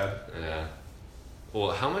you, Dad. Yeah.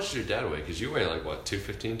 Well, how much does your dad weigh? Because you weigh like, what,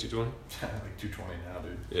 215, 220? Like 220 now,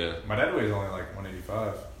 dude. Yeah. My dad weighs only like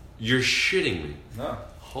 185. You're shitting me. No.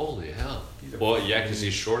 Holy hell. He's a Well, yeah, fucking- because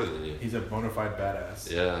he's shorter than you. He's a bona fide badass.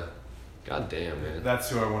 Yeah. God damn, man. That's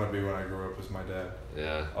who I want to be when I grow up, is my dad.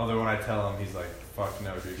 Yeah. Although when I tell him, he's like, fuck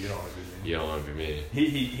no, dude, you don't want to be me. You don't want to be me.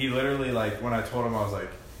 He literally, like, when I told him, I was like,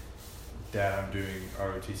 Dad, I'm doing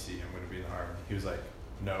ROTC, I'm going to be in the Army. He was like,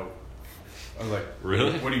 no. I was like,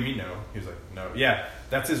 Really? What do you mean no? He was like, no. Yeah,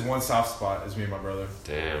 that's his one soft spot, is me and my brother.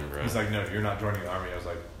 Damn, bro. He's like, no, you're not joining the Army. I was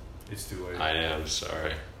like, it's too late. I am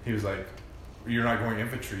sorry. He was like, you're not going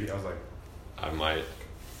infantry. I was like, I might.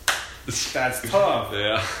 that's tough.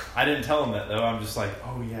 Yeah. I didn't tell him that, though. I'm just like,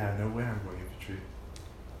 oh, yeah, no way I'm going infantry.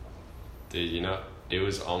 Dude, you know, it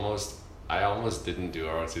was almost... I almost didn't do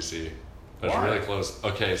ROTC. I was Why? really close.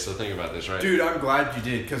 Okay, so think about this, right? Dude, I'm glad you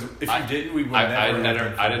did, because if you didn't, we would I'd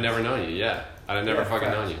never never known you, yeah. I'd have never Yeah, fucking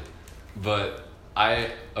facts. known you. But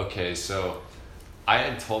so I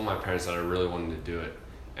had told my parents that I really wanted to do it.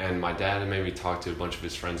 And my dad had made me talk to a bunch of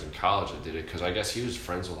his friends in college that did it, because I guess he was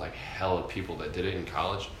friends with like hella people that did it in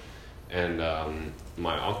college. And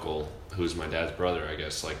my uncle, who's my dad's brother, I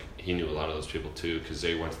guess, like he knew a lot of those people too, because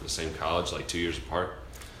they went to the same college like 2 years apart.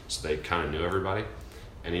 So they kind of knew everybody.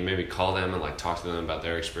 And he made me call them and like talk to them about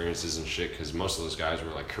their experiences and shit, because most of those guys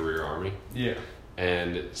were like career Army. Yeah.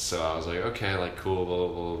 And so I was like, okay, like cool, blah, blah,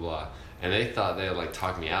 blah, blah. And they thought they had like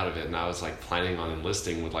talked me out of it, and I was like planning on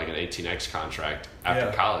enlisting with like an 18X contract after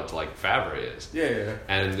Yeah. college, like Fabre is. Yeah.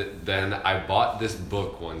 And then I bought this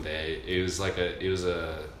book one day. It was like a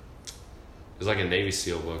Navy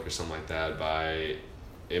SEAL book or something like that by,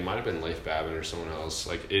 it might have been Leif Babin or someone else.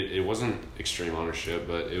 Like it wasn't Extreme Ownership,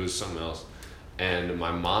 but it was something else. And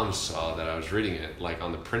my mom saw that I was reading it like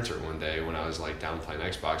on the printer one day when I was like down playing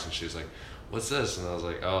Xbox, and she was like, what's this? And I was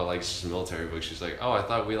like, oh, like it's just a military book. She's like, oh, I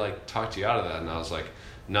thought we like talked you out of that. And I was like,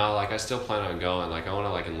 no, like I still plan on going. Like I want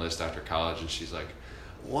to like enlist after college. And she's like,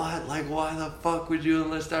 what? Like, why the fuck would you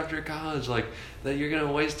enlist after college? Like, that you're going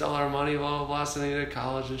to waste all our money, blah, blah, blah, sending you to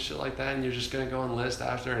college and shit like that, and you're just going to go enlist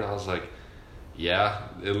after? And I was like, yeah,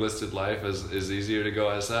 enlisted life is easier to go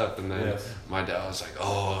SF. And then my dad was like,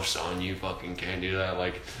 oh, son, you fucking can't do that.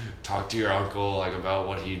 Like, talk to your uncle, like, about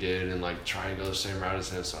what he did and, like, try and go the same route as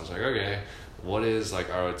him. So I was like, okay, what is, like,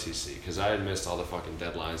 ROTC? Because I had missed all the fucking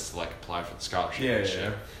deadlines to, like, apply for the scholarship and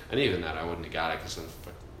shit. And even that, I wouldn't have got it because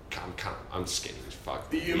I'm skinny as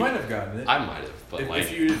fuck. You might have gotten it. I might have, but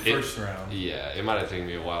if you did first round. Yeah, it might have taken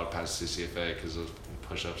me a while to pass CCFA because those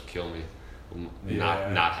push-ups kill me.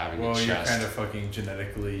 Not having a chest. Well, you're kind of fucking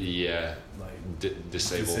genetically like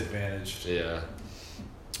disabled, disadvantaged. Yeah,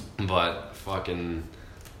 but fucking,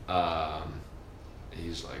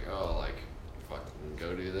 he's like, oh, like fucking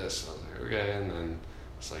go do this. I was like, okay, and then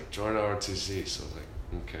it's like join ROTC. So I was like,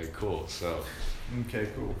 okay, cool. So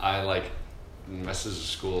I like messaged the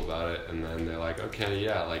school about it, and then they're like, okay,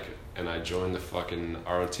 yeah, like. And I joined the fucking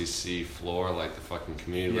ROTC floor, like the fucking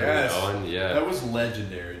community living. Yeah. That was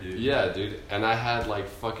legendary, dude. Yeah, dude. And I had like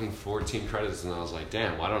fucking 14 credits, and I was like,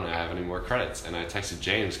 damn, why don't I have any more credits? And I texted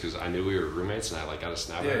James because I knew we were roommates, and I like got a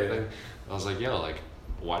snap and everything. I was like, yo, like,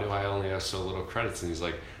 why do I only have so little credits? And he's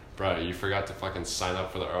like, bro, you forgot to fucking sign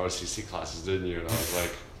up for the ROTC classes, didn't you? And I was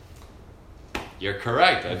like, you're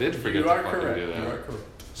correct. I did forget to fucking do that. You are correct.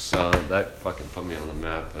 So that fucking put me on the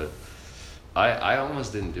map, but I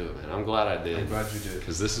almost didn't do it, man. I'm glad I did. I'm glad you did.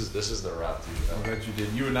 Because this is the route, dude. I'm glad you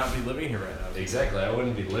did. You would not be living here right now. Exactly. I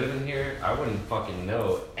wouldn't be living here. I wouldn't fucking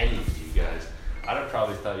know any of you guys. I'd have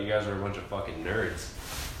probably thought you guys were a bunch of fucking nerds.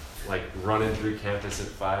 Like, running through campus at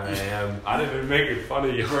 5 a.m. I'd have been making fun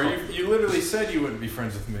of you. Bro, you literally said you wouldn't be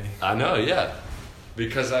friends with me. I know, yeah.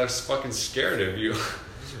 Because I was fucking scared of you.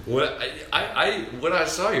 When I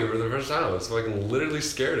saw you for the first time, I was fucking literally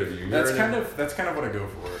scared of you. That's kind of what I go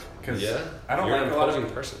for. Cause I don't like a lot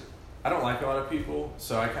of person. I don't like a lot of people,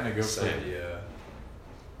 so I kind of go for the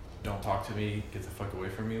 "don't talk to me, get the fuck away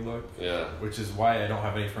from me" look. Yeah. Which is why I don't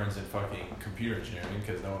have any friends in fucking computer engineering,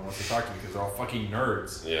 because no one wants to talk to me because they're all fucking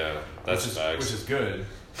nerds. Yeah, that's which is good.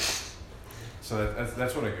 So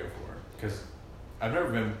that's what I go for, because I've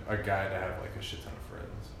never been a guy to have like a shit ton of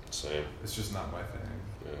friends. Same. It's just not my thing.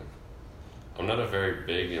 Yeah. I'm not a very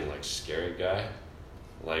big and like scary guy.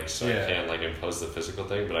 Like, so I can't like impose the physical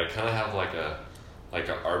thing, but I kind of have like a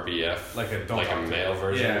RBF, like a male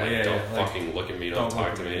version. Don't fucking look at me, don't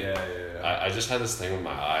talk to me. Yeah. I just had this thing with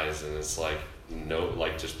my eyes, and it's like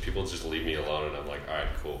just people just leave me alone, and I'm like, all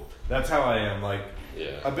right, cool. That's how I am. Like,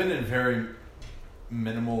 yeah, I've been in very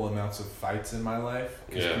minimal amounts of fights in my life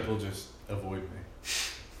because people just avoid me.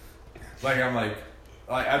 Like, I'm like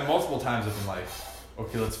I multiple times have been like,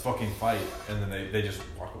 okay, let's fucking fight, and then they just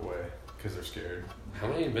walk away because they're scared. How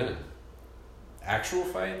many have you been in? Actual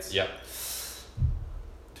fights? Yeah.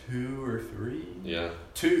 2 or 3? Yeah.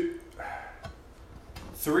 2.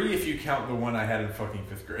 3 if you count the one I had in fucking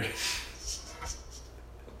 5th grade.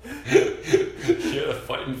 You had a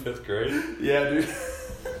fight in 5th grade? Yeah, dude.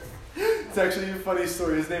 It's actually a funny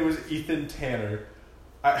story. His name was Ethan Tanner.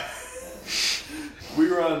 We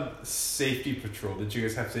were on safety patrol. Did you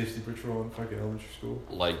guys have safety patrol in fucking elementary school?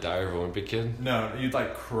 Like Diary of a Wimpy Kid? No, you'd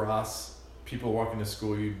like cross people walking to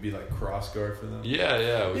school. You'd be like cross guard for them.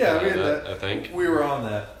 Yeah. We had that. I think we were on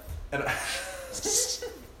that, and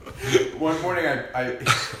one morning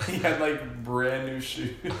he had like brand new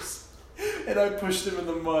shoes, and I pushed him in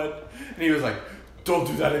the mud, and he was like, "Don't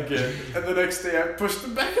do that again." And the next day I pushed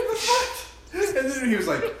him back in the mud, and then he was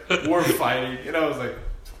like, "We're fighting," and I was like,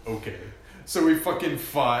 "Okay." So we fucking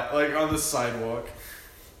fought like on the sidewalk.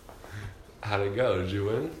 How'd it go? Did you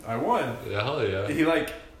win? I won. Yeah, hell yeah.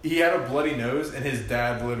 He had a bloody nose, and his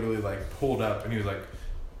dad literally like pulled up, and he was like,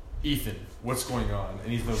 "Ethan, what's going on?"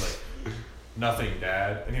 And Ethan was like, "Nothing,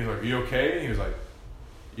 Dad." And he was like, "Are you okay?" And he was like,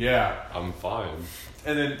 "Yeah, I'm fine."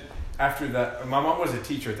 And then after that, my mom was a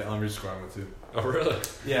teacher at the elementary school I went to. Oh, really?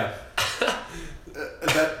 Yeah.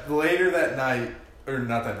 Later that night, or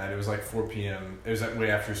not that night, it was like 4 p.m. It was like way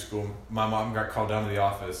after school. My mom got called down to the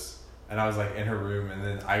office, and I was like in her room, and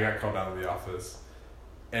then I got called down to the office.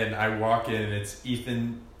 And I walk in, and it's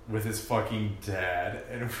Ethan with his fucking dad,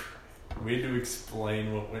 and we had to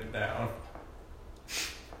explain what went down.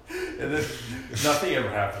 And then nothing ever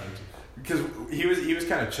happened because he was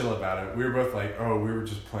kind of chill about it. We were both like, "Oh, we were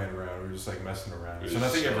just playing around. We were just like messing around." So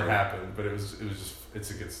nothing ever happened, but it was just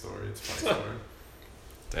it's a good story. It's a funny story.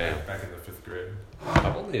 Damn. Back in the 5th grade.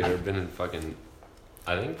 I've only ever been in fucking,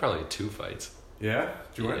 I think probably 2 fights. Yeah?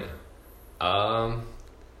 Did you win?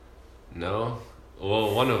 No.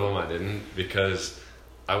 Well, one of them I didn't because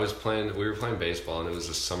we were playing baseball, and it was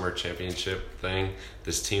a summer championship thing.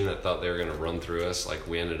 This team that thought they were going to run through us, like,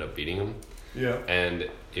 we ended up beating them. Yeah. And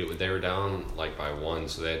they were down, like, by 1,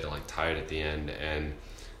 so they had to, like, tie it at the end. And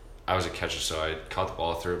I was a catcher, so I caught the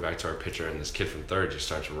ball, threw it back to our pitcher, and this kid from third just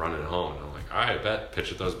starts running home. And I'm like, all right, bet.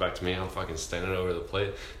 Pitcher throws it back to me. I'm fucking standing over the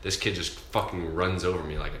plate. This kid just fucking runs over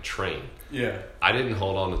me like a train. Yeah. I didn't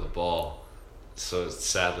hold on to the ball, so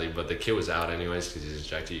sadly, but the kid was out anyways because he's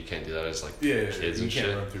ejected. You can't do that as, like, kids and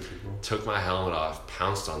shit. Run through people. Took my helmet off,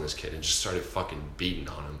 pounced on this kid, and just started fucking beating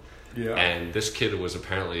on him. Yeah. And this kid was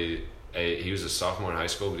apparently he was a sophomore in high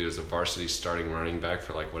school, but he was a varsity starting running back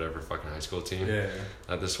for, like, whatever fucking high school team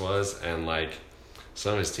that this was. And, like,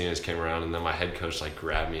 some of his teammates came around, and then my head coach, like,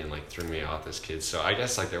 grabbed me and, like, threw me off this kid. So I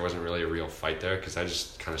guess, like, there wasn't really a real fight there because I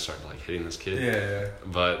just kind of started, like, hitting this kid. Yeah.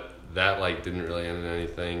 But that, like, didn't really end in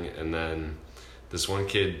anything. And then this one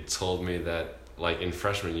kid told me that, like, in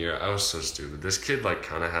freshman year, I was so stupid. This kid, like,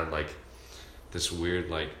 kind of had, like, this weird,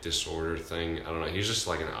 like, disorder thing. I don't know. He was just,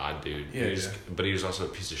 like, an odd dude. But he was also a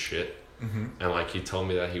piece of shit. Mm-hmm. And, like, he told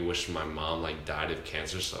me that he wished my mom, like, died of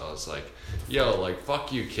cancer. So I was like, yo, like,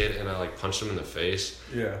 fuck you, kid. And I, like, punched him in the face.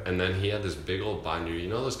 Yeah. And then he had this big old binder. You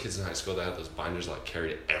know those kids in high school that had those binders, like,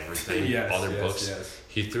 carried everything, all their books? Yes.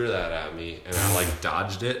 He threw that at me, and I, like,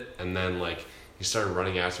 dodged it. And then, like, he started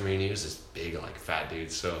running after me, and he was this big, like, fat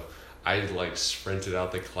dude. So I, like, sprinted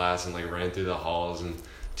out the class and, like, ran through the halls, and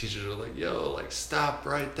teachers were like, yo, like, stop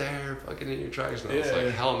right there, fucking in your tracks. And I was like,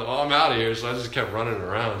 hell no, I'm out of here. So I just kept running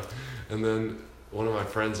around. And then one of my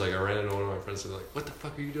friends, like, I ran into one of my friends and like, what the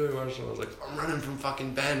fuck are you doing, Marshall? I was like, I'm running from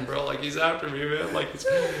fucking Ben, bro. Like, he's after me, man. Like,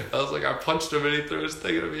 I was like, I punched him and he threw his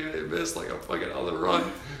thing at me and he missed. Like, I'm fucking on the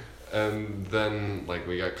run. And then, like,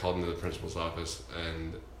 we got called into the principal's office,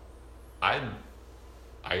 and I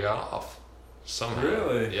got off somehow.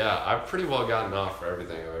 Really? Yeah, I've pretty well gotten off for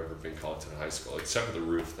everything I've ever been called to in high school, except for the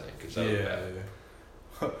roof thing, because that was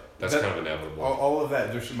bad. That's kind of inevitable. All of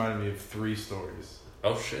that just reminded me of 3 stories.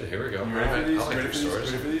 Oh shit, here we go. You ready for these? I like your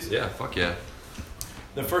stories. Ready for these? Yeah, fuck yeah.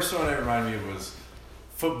 The first one it reminded me of was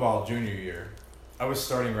football junior year. I was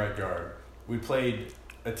starting right guard. We played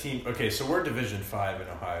a team. Okay, so we're Division 5 in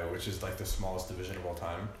Ohio, which is like the smallest division of all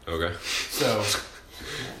time. Okay. So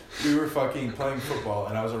we were fucking playing football,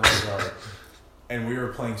 and I was a right guard, and we were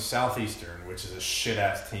playing Southeastern, which is a shit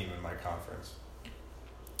ass team in my conference.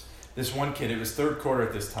 This one kid, it was third quarter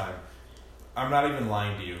at this time. I'm not even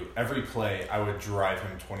lying to you. Every play, I would drive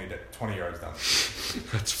him 20 yards down the field.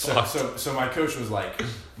 That's fucked. So my coach was like,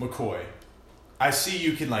 McCoy, I see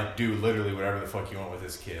you can, like, do literally whatever the fuck you want with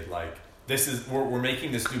this kid. Like, this is we're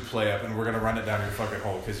making this new play up, and we're gonna run it down your fucking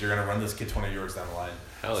hole because you're gonna run this kid 20 yards down the line.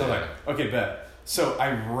 Hell so yeah. I'm like, okay, bet. So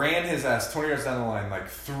I ran his ass 20 yards down the line, like,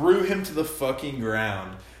 threw him to the fucking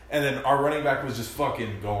ground, and then our running back was just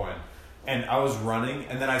fucking going. And I was running,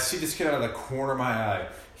 and then I see this kid out of the corner of my eye.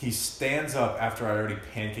 He stands up after I already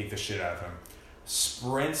pancaked the shit out of him,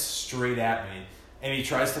 sprints straight at me, and he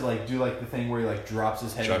tries to, like, do, like, the thing where he, like, drops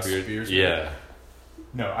his head and spears me. Yeah.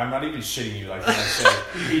 No, I'm not even shitting you. Like, when I say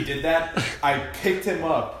he did that, I picked him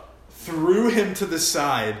up, threw him to the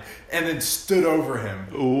side, and then stood over him.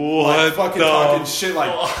 What? Like, fucking talking shit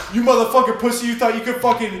like, you motherfucking pussy, you thought you could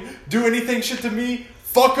fucking do anything shit to me?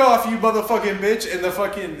 Fuck off, you motherfucking bitch. And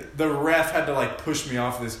the ref had to, like, push me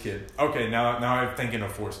off this kid. Okay, now I'm thinking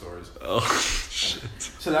of 4 stories. Oh, shit.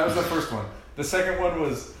 So that was the first one. The second one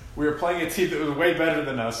was, we were playing a team that was way better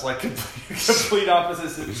than us, like, complete opposite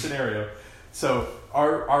scenario. So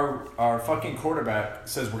our fucking quarterback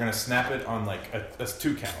says we're going to snap it on, like, a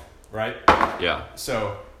 2 count, right? Yeah.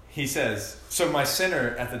 So he says, so my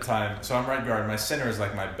center at the time, so I'm right guard, my center is,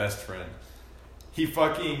 like, my best friend.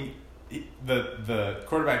 The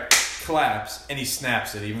quarterback claps and he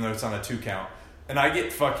snaps it even though it's on a 2 count, and I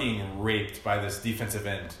get fucking raped by this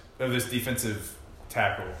defensive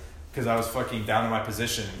tackle because I was fucking down in my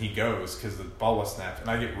position, and he goes because the ball was snapped, and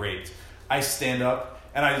I get raped. I stand up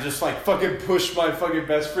and I just, like, fucking push my fucking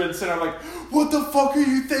best friend, and I'm like, what the fuck are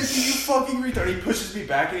you thinking, you fucking retard? And he pushes me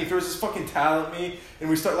back and he throws his fucking towel at me, and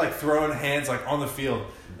we start, like, throwing hands, like, on the field,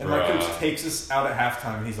 and my coach takes us out at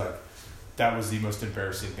halftime, and he's like, that was the most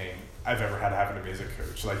embarrassing thing I've ever had happen to me as a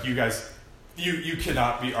coach. Like, you guys, you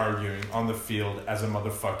cannot be arguing on the field as a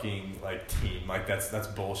motherfucking, like, team. Like, that's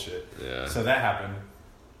bullshit. Yeah. So that happened.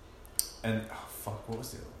 And, oh, fuck, what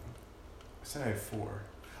was the other one? I said I had 4.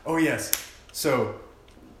 Oh, yes. So,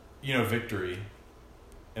 you know, victory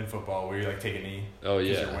in football where you, like, take a knee. Oh,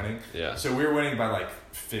 yeah. Because you're winning. Yeah. So we were winning by, like,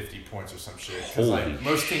 50 points or some shit. Holy like,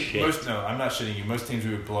 most shit. no, I'm not shitting you. Most teams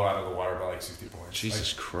we would blow out of the water by, like, 60 points.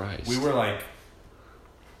 Jesus like, Christ. we were, like,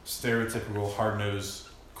 stereotypical hard-nosed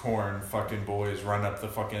corn fucking boys run up the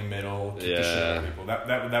fucking middle, kick the shit out of people.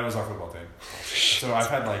 That was our football team. So I've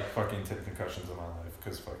had like fucking 10 concussions in my life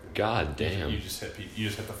because fucking. God damn. You just hit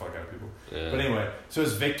the fuck out of people. Yeah. But anyway, so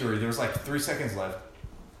it's victory. There was like 3 seconds left.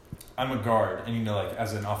 I'm a guard, and like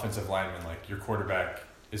as an offensive lineman, like your quarterback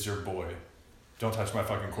is your boy. Don't touch my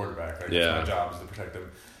fucking quarterback. Like that's my job is to protect him.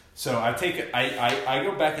 So I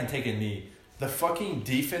go back and take a knee. The fucking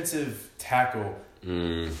defensive tackle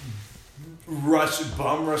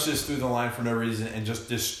rushes through the line for no reason and just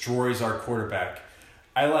destroys our quarterback.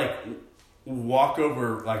 I like walk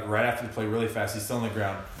over like right after the play really fast. He's still on the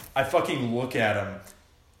ground. I fucking look at him.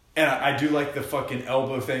 And I do like the fucking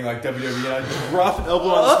elbow thing, like WWE. And I drop an elbow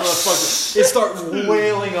on this motherfucker and start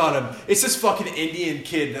wailing on him. It's this fucking Indian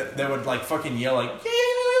kid that would like fucking yell like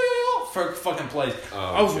for fucking plays.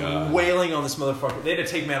 I was wailing on this motherfucker. They had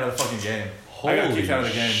to take me out of the fucking game. I got kicked out of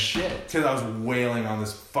the game because I was wailing on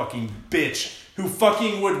this fucking bitch who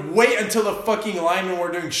fucking would wait until the fucking linemen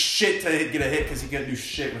were doing shit to get a hit because he couldn't do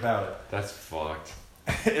shit without it. That's fucked.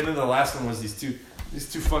 And then the last one was these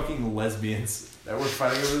two fucking lesbians that were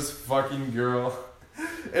fighting with this fucking girl.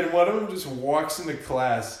 And one of them just walks into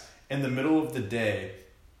class in the middle of the day,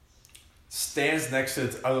 stands next to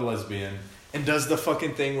this other lesbian, and does the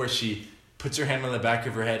fucking thing where she puts her hand on the back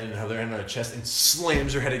of her head and her other hand on her chest and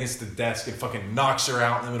slams her head against the desk and fucking knocks her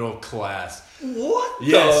out in the middle of class. What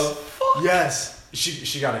yes. the fuck? Yes.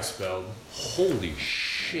 She got expelled. Holy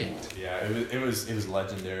shit. Yeah, it was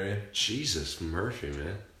legendary. Jesus Murphy,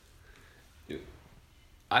 man.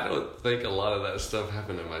 I don't think a lot of that stuff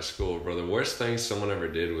happened at my school, bro. The worst thing someone ever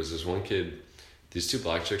did was this one kid, these two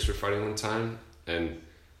black chicks were fighting one time, and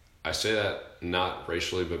I say that not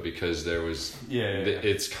racially, but because there was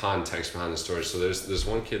it's context behind the story. So there's this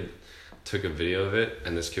one kid took a video of it,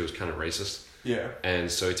 and this kid was kind of racist. Yeah. And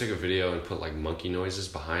so he took a video and put like monkey noises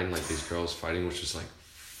behind like these girls fighting, which was like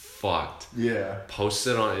fucked. Yeah.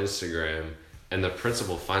 Posted on Instagram, and the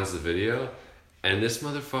principal finds the video. And this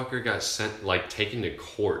motherfucker got taken to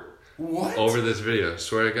court. What? Over this video.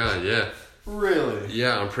 Swear to God, yeah. Really?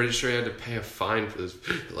 Yeah, I'm pretty sure he had to pay a fine for this,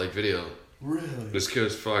 video. Really? This kid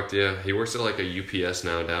was fucked, yeah. He works at, like, a UPS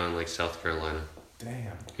now down in, South Carolina.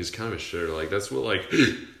 Damn. He's kind of a shitter. That's what,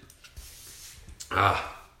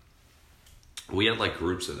 we had,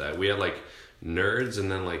 groups of that. We had, nerds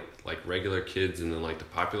and then, regular kids and then, the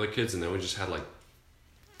popular kids. And then we just had,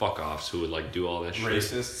 fuck-offs who would do all that shit.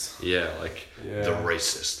 Racists? Yeah, the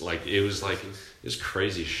racist. It's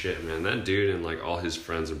crazy shit, man. That dude and all his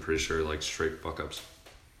friends, I'm pretty sure, straight fuck-ups.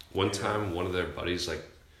 One time, one of their buddies,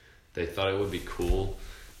 they thought it would be cool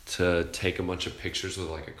to take a bunch of pictures with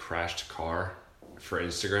a crashed car for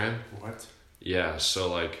Instagram. What? Yeah,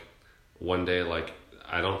 so one day,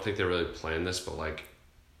 I don't think they really planned this, but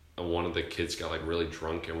one of the kids got really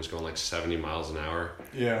drunk and was going 70 miles an hour.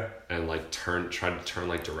 Yeah. And tried to turn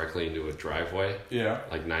directly into a driveway. Yeah.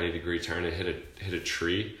 90-degree turn and hit a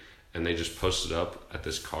tree, and they just posted up at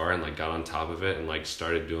this car and got on top of it and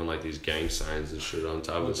started doing these gang signs and shit on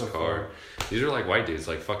top of this car. Fuck? These are white dudes,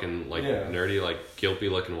 fucking nerdy, guilty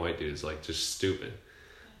looking white dudes, just stupid.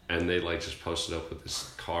 And they just posted up with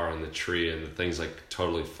this car on the tree, and the thing's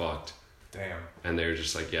totally fucked. Damn. And they were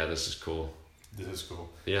just yeah, this is cool. This is cool.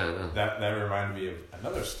 Yeah, I know. That reminded me of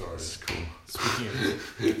another story. This is cool. Speaking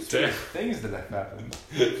of things that have happened.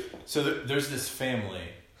 So there's this family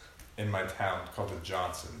in my town called the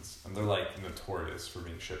Johnsons, and they're notorious for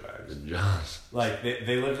being shitbags. The Johns.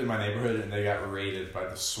 They lived in my neighborhood and they got raided by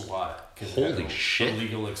the SWAT. Holy shit!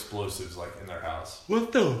 Illegal explosives in their house.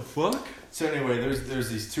 What the fuck? So anyway, there's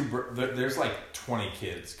these there's 20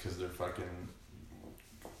 kids because they're fucking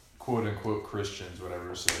quote unquote Christians,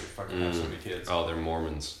 whatever. So they fucking have so many kids. Oh, they're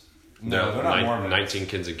Mormons. No, they're not Mormons. 19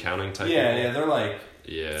 kids and counting type. Yeah, people?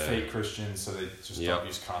 They're fake Christians, so they just don't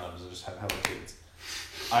use condoms. They just have hella kids.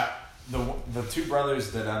 The two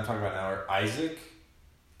brothers that I'm talking about now are Isaac,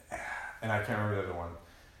 and I can't remember the other one.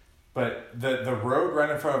 But the road right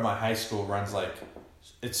in front of my high school runs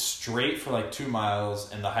it's straight for 2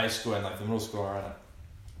 miles, and the high school and the middle school are on it.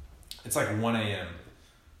 It's 1 a.m.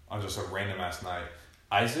 on just a random ass night.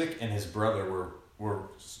 Isaac and his brother were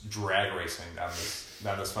drag racing down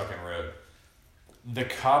this fucking road. The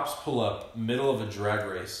cops pull up, middle of a drag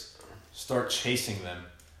race, start chasing them.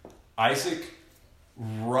 Isaac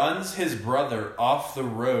runs his brother off the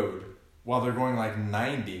road while they're going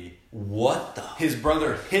 90. What the? His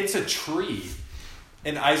brother hits a tree,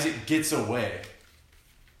 and Isaac gets away.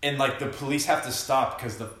 And the police have to stop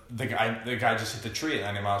because the guy just hit the tree at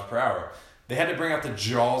 90 miles per hour. They had to bring out the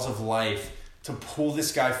jaws of life to pull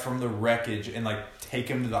this guy from the wreckage and take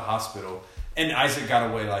him to the hospital. And Isaac got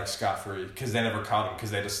away scot-free because they never caught him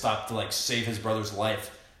because they had to stop to save his brother's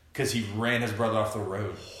life because he ran his brother off the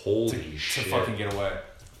road. Holy shit. To fucking get away.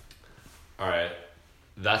 Alright.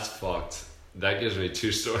 That's fucked. That gives me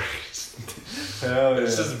 2 stories. Hell yeah.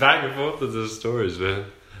 It's just back and forth with those stories, man.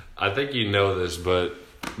 I think you know this, but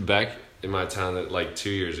back in my town, that like 2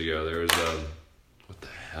 years ago, there was what the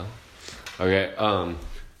hell? Okay,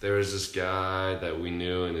 there was this guy that we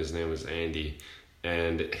knew, and his name was Andy,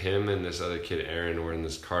 and him and this other kid Aaron were in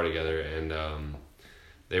this car together, and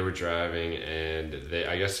they were driving, and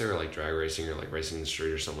I guess they were like drag racing or like racing in the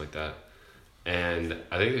street or something like that, and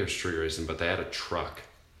I think they were street racing, but they had a truck.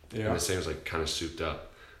 Yeah. And this thing was like kind of souped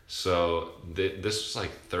up. So this was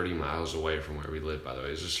like 30 miles away from where we lived, by the way.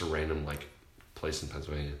 It was just a random like place in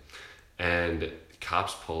Pennsylvania. And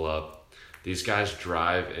cops pull up. These guys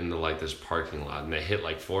drive into like this parking lot, and they hit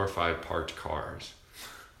like 4 or 5 parked cars.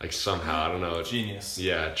 Like somehow, I don't know. Genius.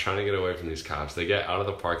 Yeah, trying to get away from these cops. They get out of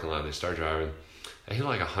the parking lot. They start driving. They hit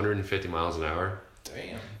like 150 miles an hour.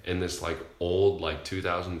 Damn. In this like old like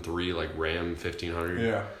 2003 like Ram 1500.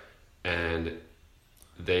 Yeah. And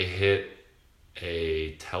they hit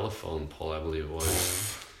a telephone pole, I believe it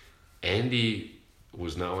was. Andy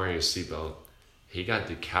was not wearing a seatbelt. He got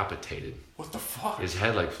decapitated. What the fuck? His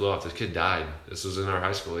head like flew off. This kid died. This was in our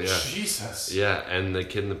high school, yeah. Jesus. Yeah, and the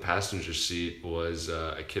kid in the passenger seat was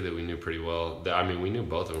a kid that we knew pretty well. I mean, we knew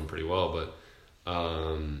both of them pretty well,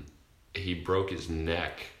 but he broke his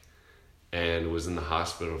neck and was in the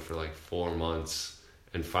hospital for like 4 months.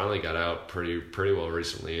 And finally got out pretty well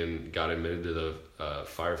recently and got admitted to the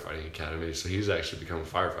firefighting academy. So he's actually become a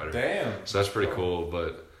firefighter. Damn. So that's pretty cool.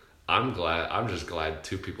 But I'm just glad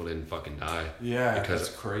 2 people didn't fucking die. Yeah, because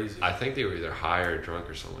that's crazy. I think they were either high or drunk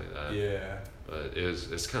or something like that. Yeah. But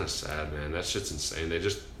it's kind of sad, man. That shit's insane. They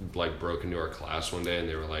just like broke into our class one day and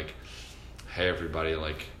they were like, "Hey, everybody,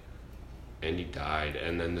 like." Andy died,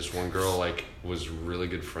 and then this one girl like was really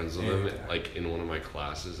good friends with him like in one of my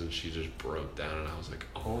classes, and she just broke down, and I was like,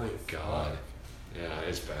 "Oh my god." Yeah,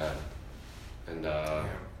 it's bad. And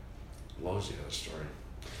what was the other story?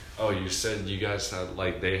 Oh, you said you guys had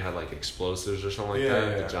like they had like explosives or something like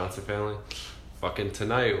that. The Johnson family. Fucking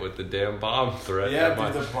tonight with the damn bomb threat. Yeah,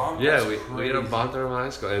 dude, the bomb. Yeah, we had a bomb threat in my high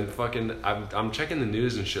school, and fucking I'm checking the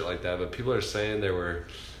news and shit like that, but people are saying there were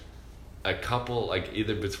a couple, like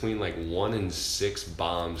either between like 1 and 6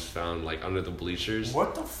 bombs found like under the bleachers.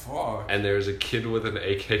 What the fuck? And there's a kid with an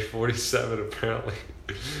AK-47 apparently.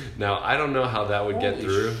 Now I don't know how that would get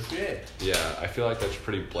through. Shit. Yeah, I feel like that's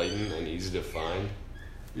pretty blatant and easy to find.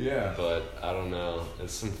 Yeah. But I don't know.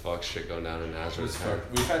 It's some fuck shit going down in Nazareth.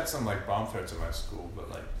 We've had some like bomb threats in my school,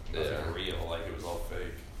 but like nothing real. Like it was all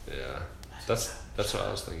fake. Yeah. That's what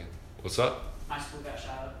I was thinking. What's up? My school got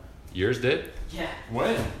shot up. Yours did? Yeah.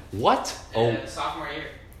 When? What? Sophomore year.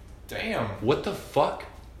 Damn. What the fuck?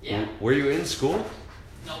 Yeah. Were you in school?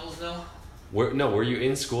 Noblesville. Were you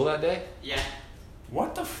in school that day? Yeah.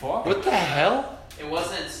 What the fuck? What the hell? It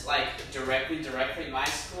wasn't like directly my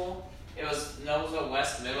school. It was Noblesville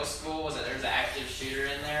West Middle School. There was an active shooter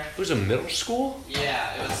in there. It was a middle school?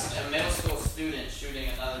 Yeah, it was a middle school student shooting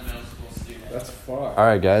another middle school student. That's fucked. All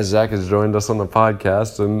right, guys. Zach has joined us on the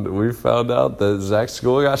podcast, and we found out that Zach's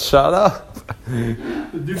school got shot up.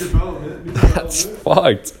 New development. That's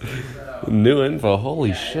fucked. New info.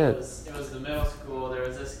 Holy shit. It was the middle school. There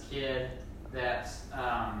was this kid that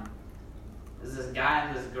there's this guy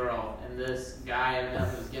and this girl, and this guy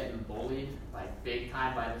evidently was getting bullied like big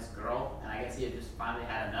time by this girl, and I guess he had just finally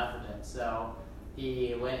had enough of it. So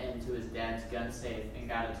he went into his dad's gun safe and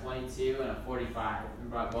got a 22 and a 45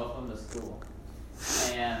 and brought both of them to school.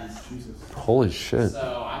 And Jesus. Holy shit.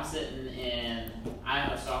 So I'm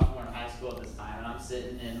a sophomore in high school at this time, and I'm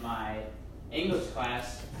sitting in my English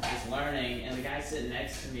class just learning, and the guy sitting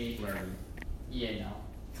next to me Learning. Yeah, no.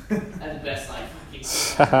 That's the best I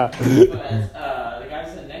fucking But the guy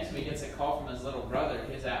sitting next to me gets a call from his little brother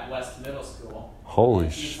who's at West Middle School. Holy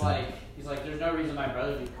shit. He's like, there's no reason my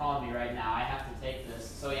brother would be calling me right now. I have to take this.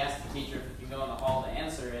 So he asked the teacher if he can go in the hall to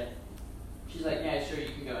answer it. She's like, yeah, sure, you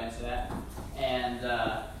can go answer that. And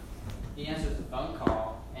he answers the phone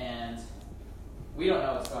call, and we don't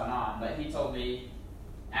know what's going on, but he told me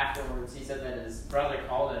afterwards, he said that his brother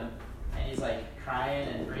called him, and he's like crying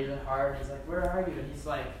and breathing hard, and he's like, where are you? And he's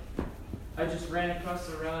like, I just ran across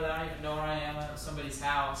the road, I don't even know where I am, I'm at somebody's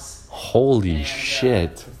house. Holy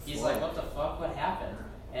shit. He's like, what the fuck, what happened?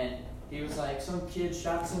 And he was like, some kid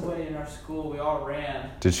shot somebody in our school, we all ran.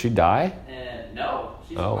 Did she die? And no,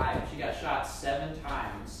 she's alive. She got shot 7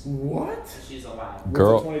 times. What? And she's alive.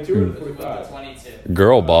 Girl. With the 22 or the 45? With the 22.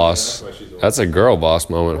 Girl boss. That's a girl boss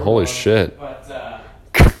moment. Holy shit. But, so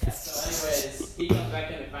anyways, he comes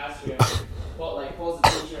back in the classroom, pulls the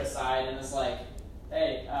teacher aside and is like,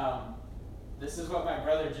 hey, this is what my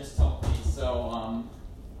brother just told me. So,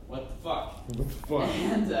 what the fuck? What the fuck?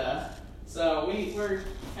 And, so we're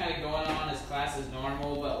kind of going on as class as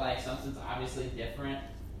normal, but like something's obviously different.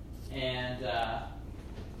 And,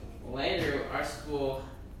 later, our school,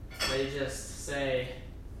 they just say,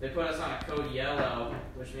 they put us on a code yellow,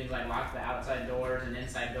 which means like lock the outside doors and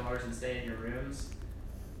inside doors and stay in your rooms.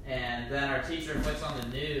 And then our teacher puts on the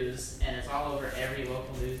news, and it's all over every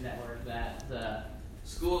local news network that the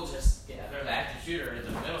school there's an active shooter at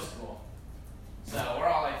the middle school. So we're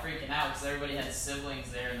all like freaking out because everybody had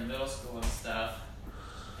siblings there in the middle school and stuff.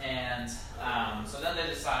 And so then they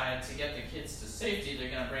decide to get the kids to safety, they're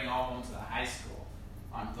going to bring all of them to the high school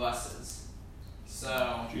on buses.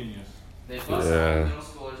 So Genius. they bus all the middle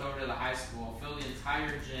schoolers over to the high school, fill the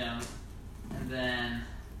entire gym, and then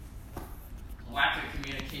lack of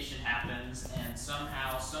communication happens, and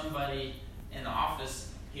somehow somebody in the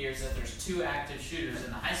office hears that there's 2 active shooters in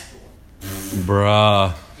the high school.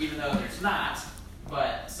 Bruh. Even though there's not.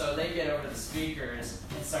 But so they get over the speakers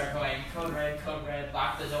and start going code red,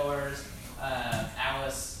 lock the doors.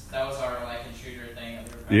 Alice, that was our like intruder thing.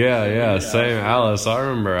 Yeah, same Alice. I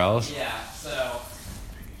remember Alice. Yeah, so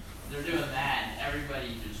they're doing that, and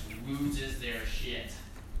everybody just loses their shit.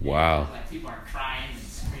 Wow. And, like people are crying and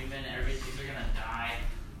screaming, everybody thinks they're gonna die.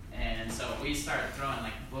 And so we start throwing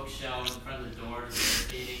like bookshelves in front of the doors,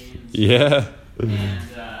 barricading. Yeah. And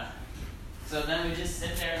so then we just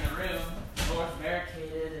sit there in the room, doors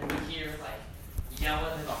barricaded, and we hear like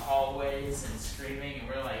yelling in the hallways and screaming, and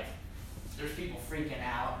we're like, there's people freaking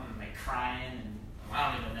out and like crying, and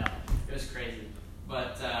I don't even know. It was crazy.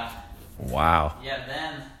 But Wow. yeah,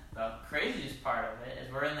 then the craziest part of it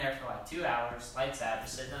is we're in there for like 2 hours, lights out,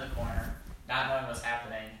 just sitting in the corner, not knowing what's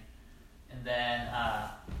happening. And then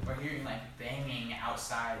we're hearing like banging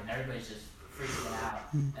outside, and everybody's just freaking out.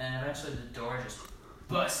 And then eventually the door just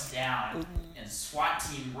busts down, and SWAT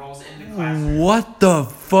team rolls into the classroom. What the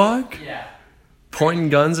fuck? Yeah. Pointing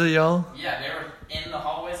guns at y'all? Yeah, they were in the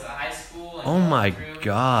hallways of the high school. And Oh my through,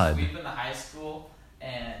 God. Sweeping the high school,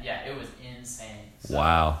 and yeah, it was insane. So,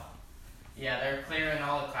 Wow. yeah, they're clearing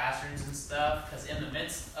all the classrooms and stuff, because in the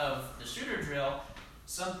midst of the shooter drill,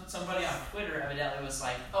 somebody on Twitter evidently was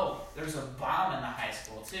like, oh, there's a bomb in the high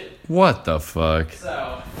school too. What the fuck?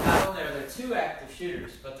 So not only are there 2 active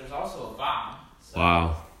shooters, but there's also a bomb. So,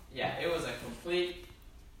 Wow. yeah, it was a complete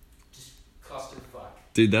just clusterfuck.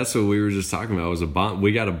 Dude, that's what we were just talking about. It was a bomb.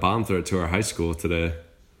 We got a bomb threat to our high school today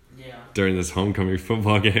Yeah. during this homecoming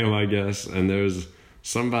football game, I guess. And there was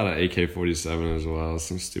something about an AK-47 as well.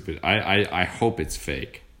 Some stupid. I hope it's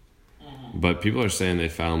fake. Mm-hmm. But people are saying they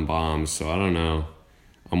found bombs, so I don't know.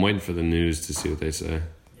 I'm waiting for the news to see what they say.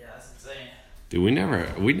 Yeah, that's insane. Dude, we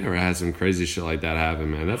never had some crazy shit like that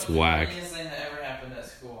happen, man. That's whack. The funniest thing that ever happened at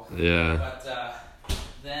school. Yeah. But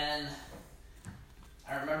then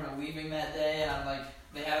I remember leaving that day, and I'm like,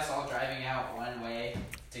 they had us all driving out one way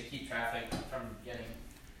to keep traffic from getting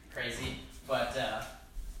crazy. But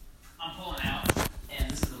I'm pulling out, and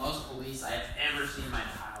this is the most police I have ever seen in my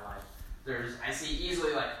entire life. I see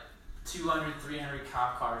easily like 200, 300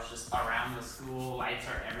 cop cars just around the school. Lights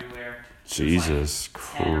are everywhere. Jesus There's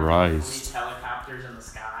like 10 Christ. police helicopters in the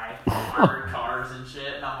sky, armored cars and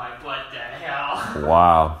shit. And I'm like, what the hell?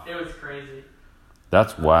 Wow. It was crazy.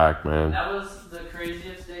 That's whack, man. That was the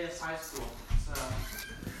craziest day of high school. So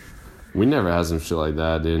We never had some shit like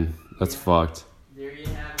that, dude. That's fucked. there you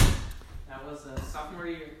have it. That was a sophomore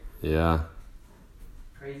year. Yeah.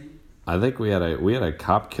 Crazy. I think we had a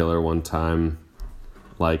cop killer one time,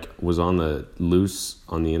 like was on the loose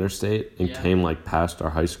on the interstate and Yeah. came like past our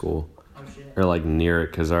high school Oh shit. or like near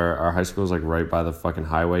it, because our high school is like right by the fucking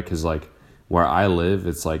highway. Because like where I live,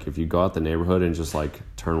 it's like if you go out the neighborhood and just like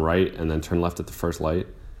turn right and then turn left at the first light,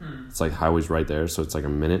 it's like highway's right there, so it's like a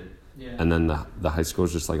minute. Yeah. And then the high school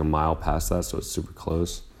is just like a mile past that, so it's super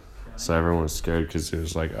close. So everyone was scared because it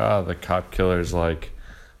was like, oh, the cop killer's like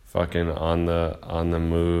fucking on the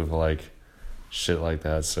move, like shit like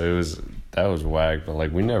that. So that was whack, but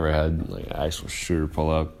like we never had like an actual shooter pull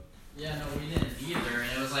up. Yeah, no, we didn't either.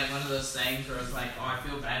 And it was like one of those things where it's like, oh, I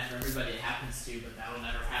feel bad for everybody it happens to, but that will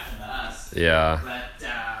never happen to us. Yeah. But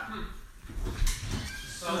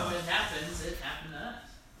so if it happens, it happened to us.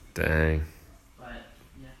 Dang. But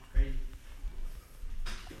yeah, crazy.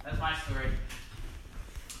 That's my story.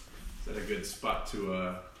 Is that a good spot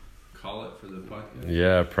to call it for the podcast?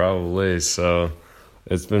 Yeah, probably. So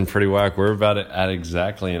it's been pretty whack. We're about at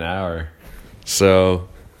exactly an hour. So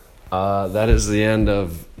that is the end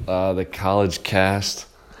of the College Cast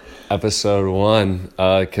episode 1,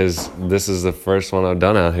 because this is the first one I've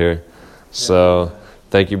done out here. So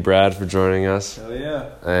thank you, Brad, for joining us. Hell yeah.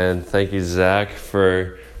 And thank you, Zach,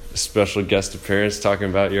 for special guest appearance talking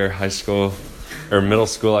about your high school or middle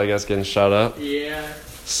school, I guess, getting shot up. Yeah.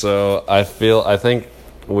 So I think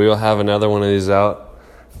we will have another one of these out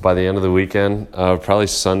by the end of the weekend, probably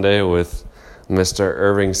Sunday, with Mr.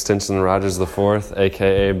 Irving Stinson Rogers IV,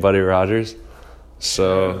 a.k.a. Buddy Rogers.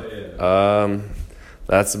 So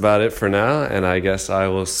that's about it for now, and I guess I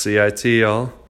will CIT y'all.